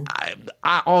 Mm-hmm.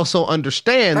 I also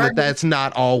understand that that's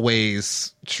not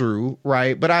always true,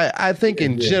 right? But I think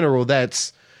in general,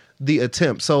 that's the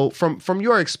attempt. So from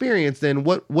your experience, then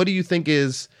what do you think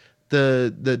is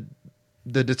the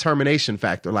determination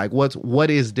factor? Like what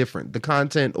is different, the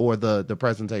content or the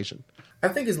presentation? I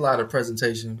think it's a lot of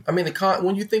presentation. I mean,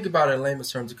 when you think about it in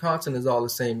layman's terms, the content is all the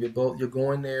same. You're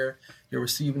going there, you're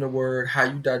receiving the word. How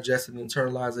you digest it and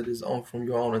internalize it is from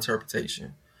your own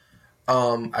interpretation.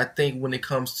 I think when it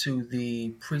comes to the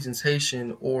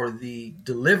presentation or the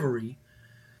delivery,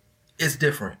 it's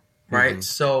different, right? Mm-hmm.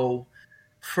 So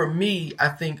for me, I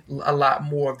think a lot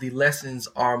more of the lessons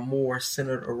are more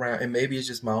centered around, and maybe it's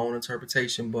just my own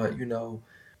interpretation, but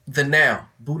the now.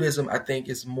 Buddhism, I think,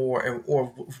 is more,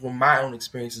 or from my own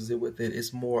experiences with it,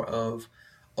 it's more of,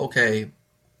 okay,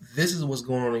 this is what's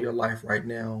going on in your life right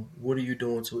now. What are you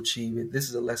doing to achieve it? This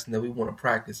is a lesson that we want to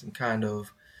practice and kind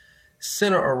of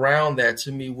center around that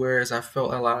to me, whereas I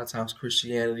felt a lot of times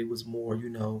Christianity was more,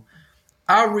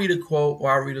 I'll read a quote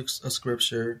or I'll read a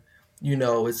scripture.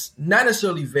 It's not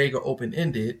necessarily vague or open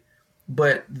ended,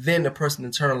 but then the person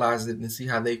internalizes it and see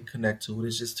how they can connect to it.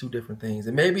 It's just two different things.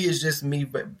 And maybe it's just me,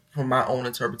 but from my own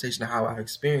interpretation of how I've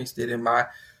experienced it in my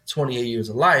 28 years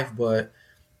of life, but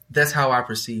that's how I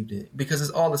perceived it, because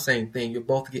it's all the same thing. You're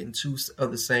both getting two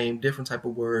of the same different type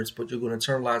of words, but you're going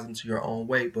to internalize into your own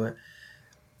way. But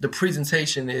the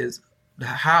presentation is,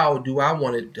 how do I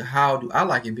want it? How do I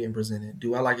like it being presented?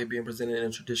 Do I like it being presented in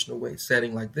a traditional way,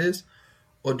 setting like this,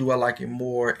 or do I like it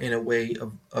more in a way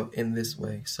of in this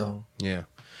way? So yeah.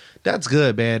 That's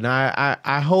good, man.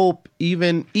 I hope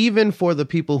even for the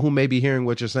people who may be hearing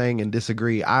what you're saying and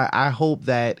disagree, I hope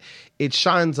that it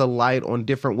shines a light on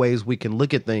different ways we can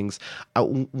look at things.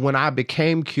 When I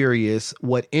became curious,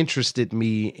 what interested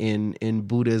me in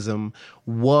Buddhism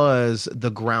was the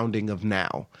grounding of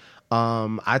now.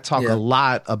 I talk a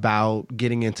lot about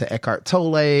getting into Eckhart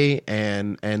Tolle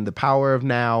and the power of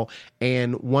now.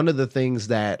 And one of the things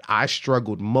that I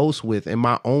struggled most with in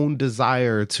my own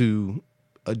desire to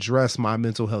address my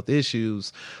mental health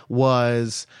issues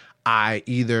was I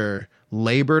either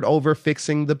labored over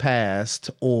fixing the past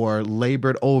or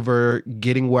labored over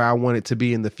getting where I wanted to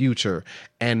be in the future.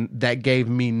 And that gave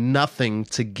me nothing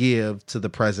to give to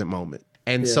the present moment.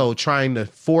 And so trying to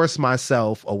force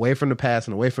myself away from the past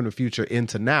and away from the future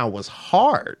into now was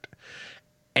hard.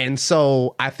 And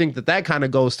so I think that kind of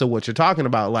goes to what you're talking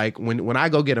about. Like when I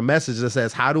go get a message that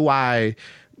says, how do I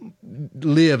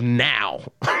live now?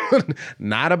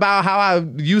 Not about how I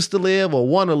used to live or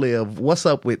want to live. What's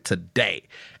up with today?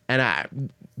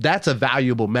 And that's a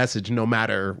valuable message no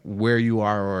matter where you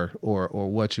are or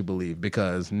what you believe,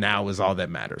 because now is all that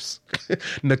matters.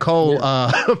 Nicole,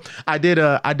 I did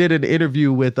an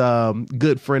interview with a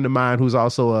good friend of mine who's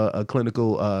also a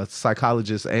clinical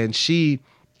psychologist, and she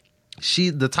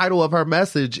the title of her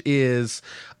message is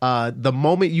the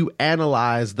moment you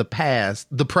analyze the past,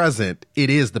 the present, it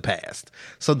is the past.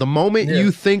 So the moment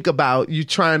you think about you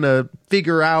trying to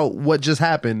figure out what just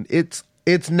happened,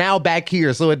 it's now back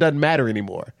here, so it doesn't matter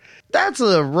anymore. That's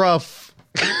a rough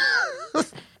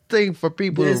thing for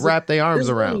people to wrap their arms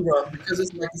around. Really rough,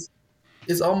 because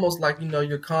it's almost like,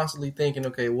 you're constantly thinking,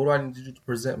 okay, what do I need to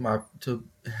do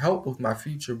to help with my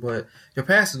future? But your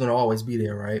past is going to always be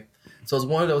there, right? So it's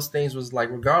one of those things where it's like,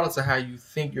 regardless of how you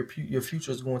think your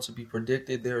future is going to be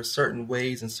predicted, there are certain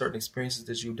ways and certain experiences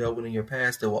that you dealt with in your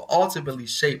past that will ultimately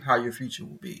shape how your future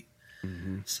will be.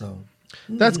 Mm-hmm. So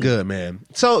that's good, man.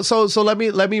 So let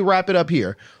me wrap it up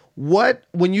here.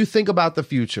 When you think about the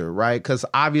future, right? Because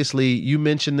obviously you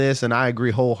mentioned this, and I agree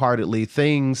wholeheartedly.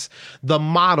 The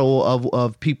model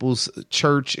of people's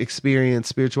church experience,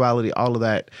 spirituality, all of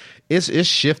that is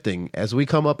shifting as we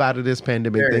come up out of this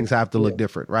pandemic. Things have to look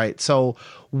different, right? So,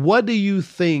 what do you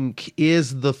think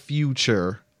is the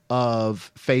future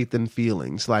of faith and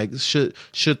feelings? Like, should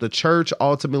the church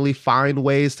ultimately find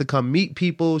ways to come meet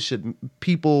people? Should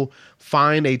people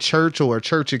find a church or a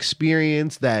church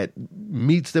experience that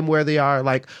meets them where they are?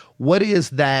 Like, what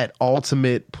is that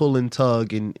ultimate pull and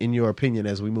tug in your opinion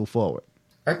as we move forward?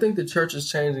 I think the church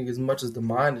is changing as much as the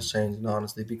mind is changing,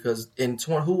 honestly, because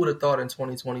who would have thought in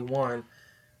 2021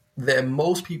 that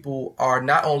most people are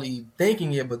not only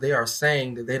thinking it, but they are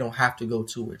saying that they don't have to go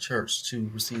to a church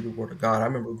to receive the word of God. I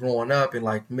remember growing up and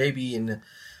and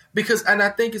I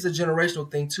think it's a generational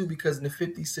thing too, because in the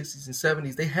 50s, 60s, and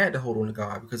 70s, they had to hold on to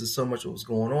God because there's so much what was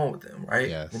going on with them, right?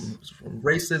 Yes. From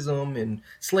racism and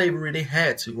slavery, they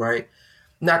had to, right?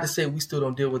 Not to say we still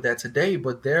don't deal with that today,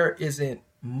 but there isn't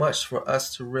much for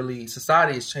us to really,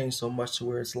 society has changed so much to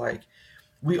where it's like,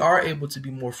 we are able to be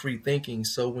more free thinking.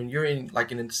 So when you're in the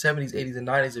 70s, 80s, and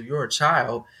 90s, if you're a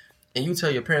child and you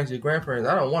tell your parents, your grandparents,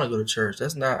 I don't want to go to church. I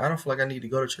don't feel like I need to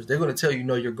go to church. They're going to tell you,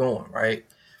 no, you're going, right?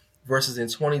 Versus in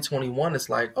 2021, it's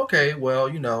like, okay, well,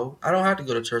 I don't have to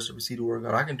go to church to receive the word of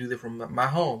God. I can do that from my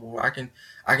home, or I can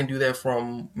do that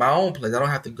from my own place. I don't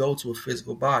have to go to a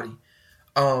physical body.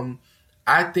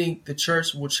 I think the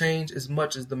church will change as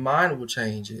much as the mind will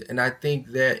change it. And I think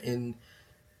that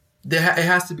it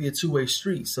has to be a two-way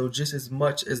street. So just as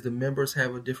much as the members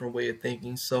have a different way of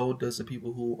thinking, so does the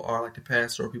people who are like the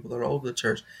pastor or people that are over the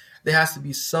church. There has to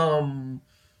be some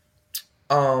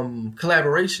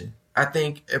collaboration. I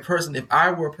think if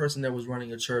I were a person that was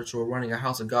running a church or running a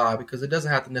house of God, because it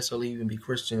doesn't have to necessarily even be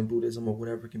Christian, Buddhism, or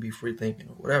whatever, it can be free thinking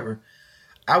or whatever,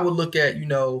 I would look at,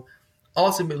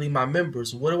 ultimately my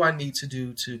members. What do I need to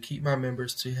do to keep my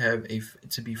members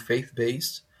to be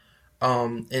faith-based?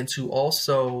 And to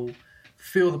also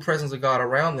feel the presence of God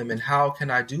around them. And how can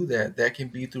I do that? That can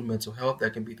be through mental health.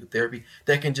 That can be through therapy.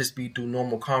 That can just be through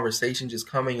normal conversation, just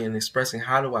coming and expressing,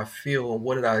 how do I feel and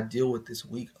what did I deal with this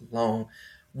week alone?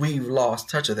 we've lost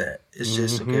touch of that. It's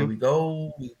just, okay, we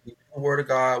go, we do the word of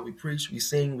God, we preach, we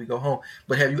sing, we go home.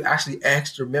 But have you actually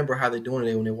asked your member how they're doing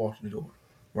it when they walk in the door,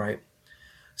 right?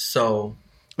 So,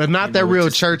 but not that real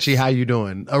churchy, how you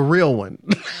doing? A real one.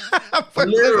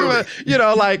 Literally. You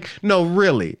know, like, no,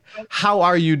 really, how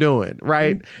are you doing?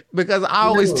 Right? Because I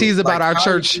always tease about our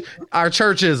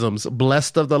churchisms,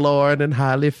 blessed of the Lord and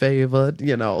highly favored,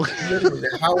 you know. Literally,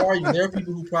 how are you? There are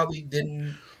people who probably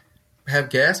didn't have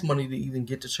gas money to even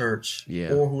get to church,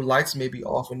 or who lights may be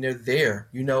off and they're there.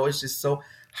 You know, it's just so,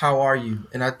 how are you?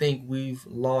 And I think we've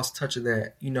lost touch of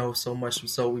that, you know, so much.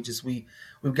 So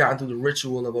we've gotten through the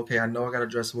ritual of, okay, I know I got to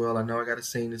dress well. I know I got to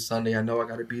sing this Sunday. I know I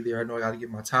got to be there. I know I got to get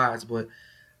my tithes. But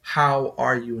how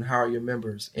are you, and how are your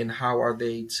members, and how are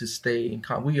they to stay in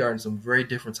we are in some very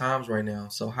different times right now.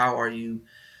 So how are you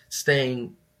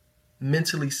staying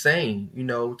mentally sane, you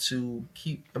know, to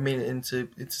keep, and to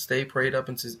stay prayed up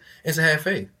and to have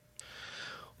faith.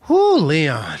 Whoo,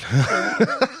 Leon.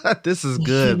 This is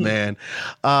good, man.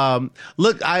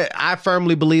 Look, I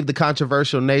firmly believe the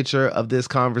controversial nature of this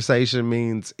conversation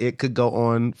means it could go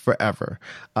on forever.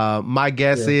 My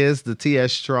guess is the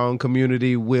TS Strong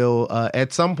community will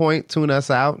at some point tune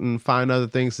us out and find other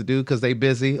things to do because they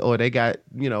busy or they got,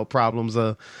 you know, problems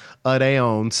of their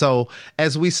own. So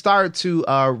as we start to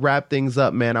wrap things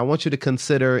up, man, I want you to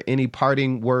consider any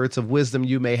parting words of wisdom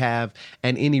you may have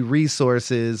and any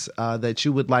resources that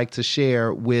you would like to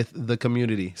share with the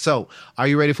community. So are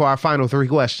you ready for our final 3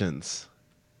 questions?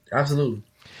 Absolutely.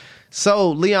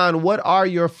 So, Leon, what are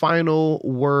your final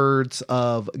words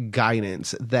of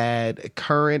guidance that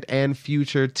current and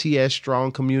future TS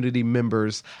Strong community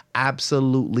members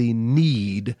absolutely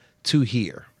need to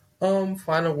hear?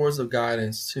 Final words of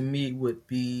guidance to me would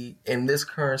be, in this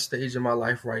current stage of my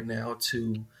life right now,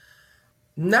 to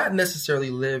not necessarily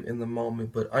live in the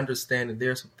moment, but understand that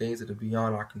there are some things that are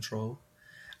beyond our control.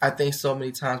 I think so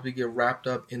many times we get wrapped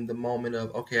up in the moment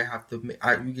of, okay,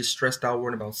 we get stressed out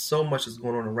worrying about so much that's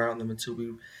going on around them until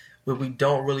we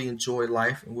don't really enjoy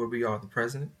life and where we are, the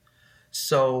present.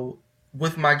 So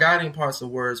with my guiding parts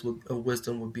of words of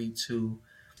wisdom would be to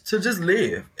just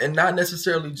live and not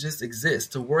necessarily just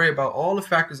exist, to worry about all the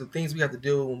factors of things we have to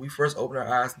deal with when we first open our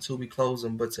eyes until we close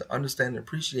them, but to understand and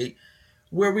appreciate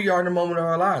where we are in the moment of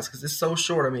our lives, because it's so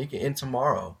short. It can end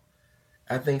tomorrow.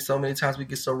 I think so many times we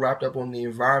get so wrapped up on the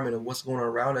environment of what's going on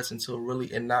around us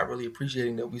and not really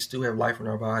appreciating that we still have life in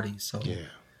our bodies. So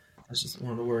that's just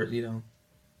one of the words, you know.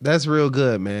 That's real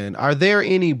good, man. Are there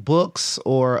any books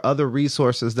or other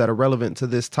resources that are relevant to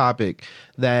this topic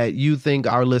that you think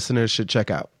our listeners should check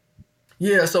out?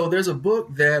 Yeah, so there's a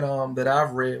book that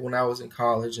I've read when I was in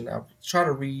college, and I've tried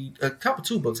to read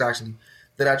 2 books actually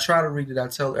that I try to read, that I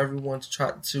tell everyone to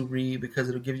try to read because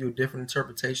it'll give you a different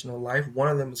interpretation on life. One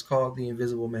of them is called The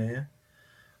Invisible Man.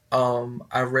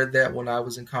 I read that when I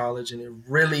was in college, and it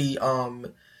really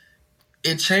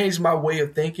it changed my way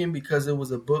of thinking because it was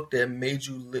a book that made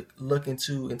you look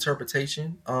into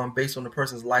interpretation based on the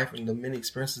person's life and the many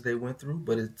experiences they went through.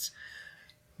 But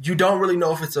you don't really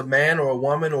know if it's a man or a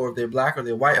woman or if they're black or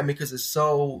they're white. Because it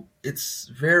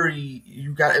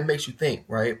makes you think,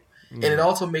 right? Mm. And it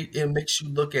also makes you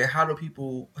look at how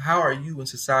are you in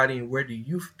society, and where do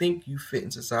you think you fit in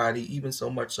society? Even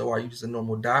so much so, are you just a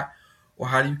normal dot, or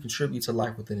how do you contribute to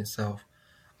life within itself?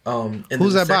 And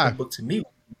who's that by? Book to me.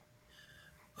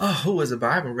 Oh, who was it by?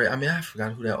 I haven't read. I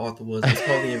forgot who that author was. It's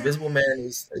called The Invisible Man.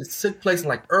 It took place in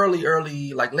like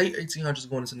early, like late 1800s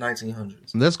going into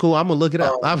 1900s. That's cool. I'm gonna look it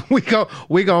up.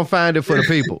 We gonna find it for the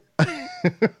people.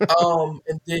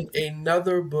 And then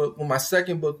another book. Well, my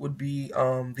second book would be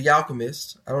The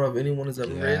Alchemist. I don't know if anyone has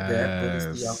ever read that, but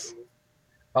it's The Alchemist.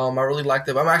 I really like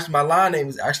that. My line name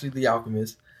is actually The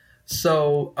Alchemist.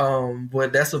 So,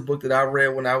 but that's a book that I read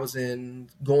when I was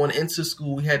going into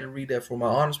school. We had to read that for my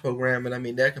honors program,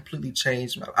 and that completely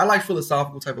changed. I like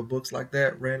philosophical type of books like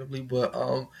that randomly, but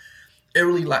I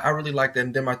really like that.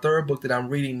 And then my third book that I'm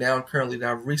reading now currently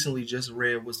that I've recently just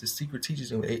read was The Secret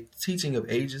Teaching of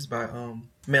Ages by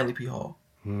Manly P. Hall.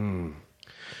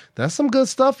 That's some good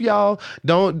stuff, y'all.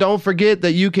 Don't forget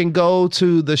that you can go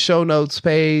to the show notes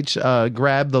page,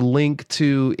 grab the link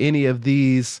to any of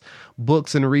these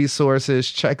books and resources,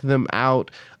 check them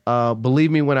out. Believe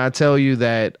me when I tell you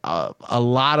that a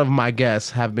lot of my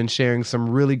guests have been sharing some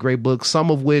really great books,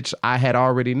 some of which I had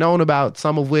already known about,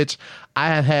 some of which I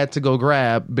have had to go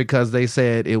grab because they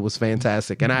said it was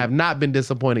fantastic. And I have not been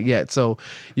disappointed yet. So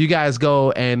you guys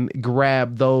go and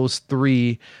grab those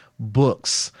 3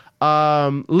 books.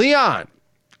 Leon,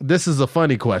 this is a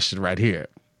funny question right here.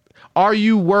 Are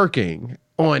you working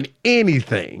on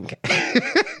anything?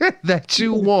 that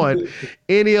you want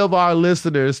any of our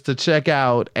listeners to check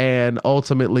out and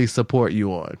ultimately support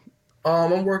you on?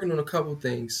 I'm working on a couple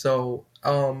things. So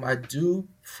I do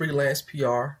freelance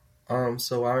PR.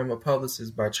 So I'm a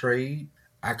publicist by trade.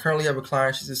 I currently have a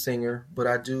client. She's a singer, but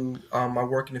I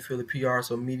work in the field of PR,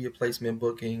 so media placement,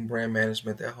 booking, brand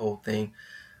management, that whole thing.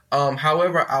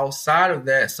 However, outside of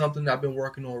that, something I've been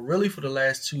working on really for the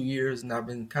last 2 years, and I've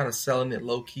been kind of selling it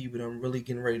low key, but I'm really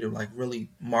getting ready to like really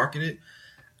market it.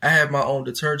 I have my own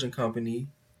detergent company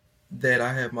that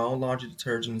I have my own laundry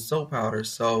detergent and soap powder.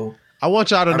 So I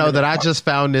want y'all to know that I just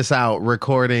found this out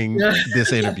recording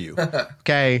this interview.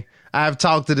 Okay. I've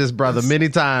talked to this brother many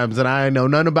times and I know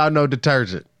nothing about no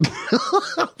detergent.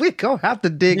 We gonna have to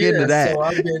dig into that.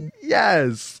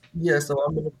 So so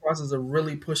I'm in the process of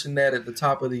really pushing that at the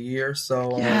top of the year.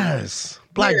 So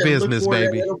Black business,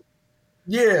 baby.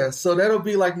 So that'll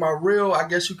be like my real, I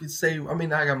guess you could say, I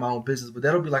mean, I got my own business, but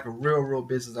that'll be like a real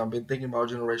business. I've been thinking about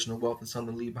generational wealth and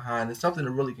something to leave behind. It's something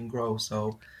that really can grow.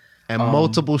 So and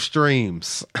multiple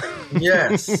streams.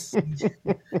 Yes.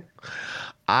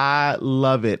 I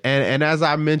love it. And as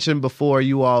I mentioned before,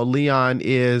 you all, Leon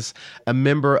is a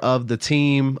member of the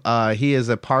team. He is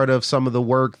a part of some of the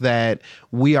work that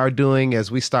we are doing as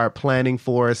we start planning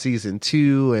for season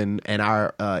 2 and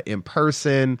our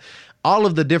in-person, all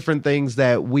of the different things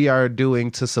that we are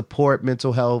doing to support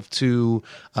mental health, to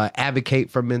advocate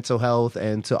for mental health,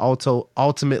 and to also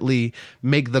ultimately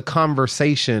make the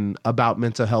conversation about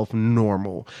mental health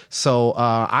normal. So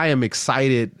I am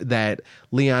excited that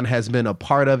Leon has been a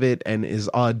part of it and is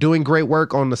doing great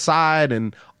work on the side,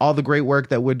 and all the great work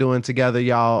that we're doing together,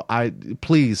 y'all.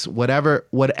 Please,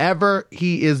 whatever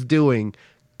he is doing,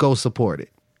 go support it.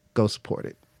 Go support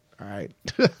it. All right.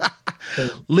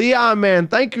 Leon, man,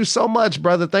 thank you so much,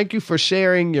 brother. Thank you for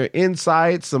sharing your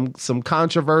insights, some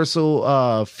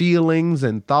controversial feelings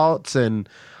and thoughts and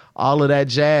all of that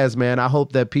jazz, man. I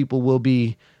hope that people will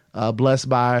be blessed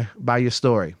by your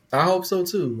story. I hope so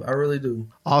too. I really do.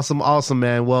 Awesome,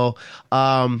 man. Well,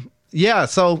 so,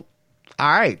 all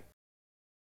right.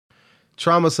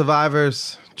 Trauma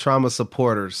survivors, trauma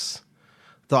supporters.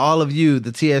 To all of you,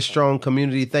 the TS Strong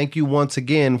community, thank you once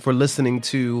again for listening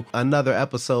to another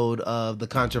episode of the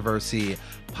Controversy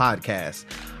Podcast.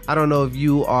 I don't know if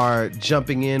you are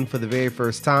jumping in for the very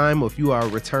first time or if you are a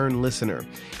return listener.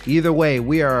 Either way,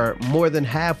 we are more than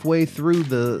halfway through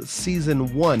the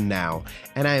season 1 now,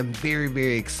 and I am very,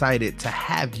 very excited to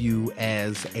have you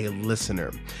as a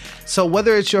listener. So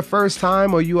whether it's your first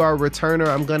time or you are a returner,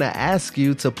 I'm going to ask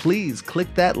you to please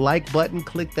click that like button,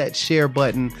 click that share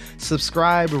button,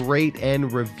 subscribe, rate,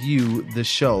 and review the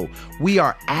show. We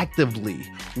are actively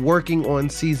working on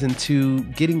season 2,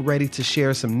 getting ready to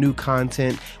share some new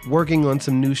content, working on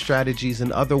some new strategies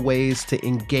and other ways to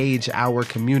engage our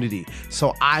community.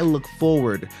 So I look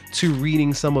forward to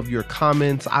reading some of your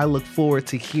comments. I look forward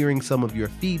to hearing some of your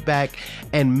feedback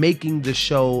and making the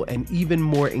show an even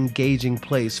more engaging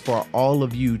place for all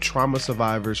of you trauma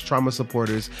survivors, trauma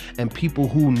supporters, and people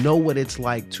who know what it's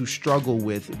like to struggle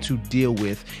with, to deal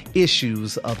with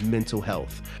issues of mental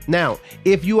health. Now,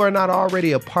 if you are not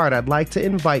already a part, I'd like to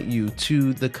invite you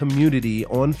to the community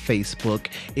on Facebook.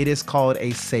 It is called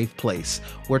A Safe Place,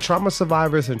 where trauma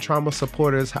survivors and trauma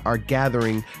supporters are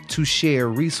gathering to share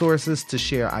resources, to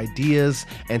share ideas,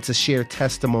 and to share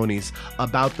testimonies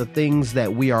about the things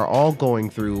that we are all going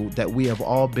through, that we have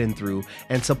all been through,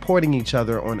 and supporting each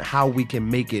other on how we can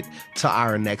make it to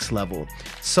our next level.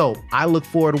 So I look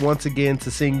forward once again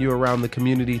to seeing you around the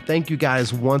community. Thank you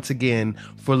guys once again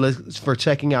for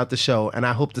checking out the show, and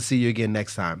I hope to see you again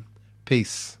next time.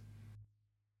 Peace.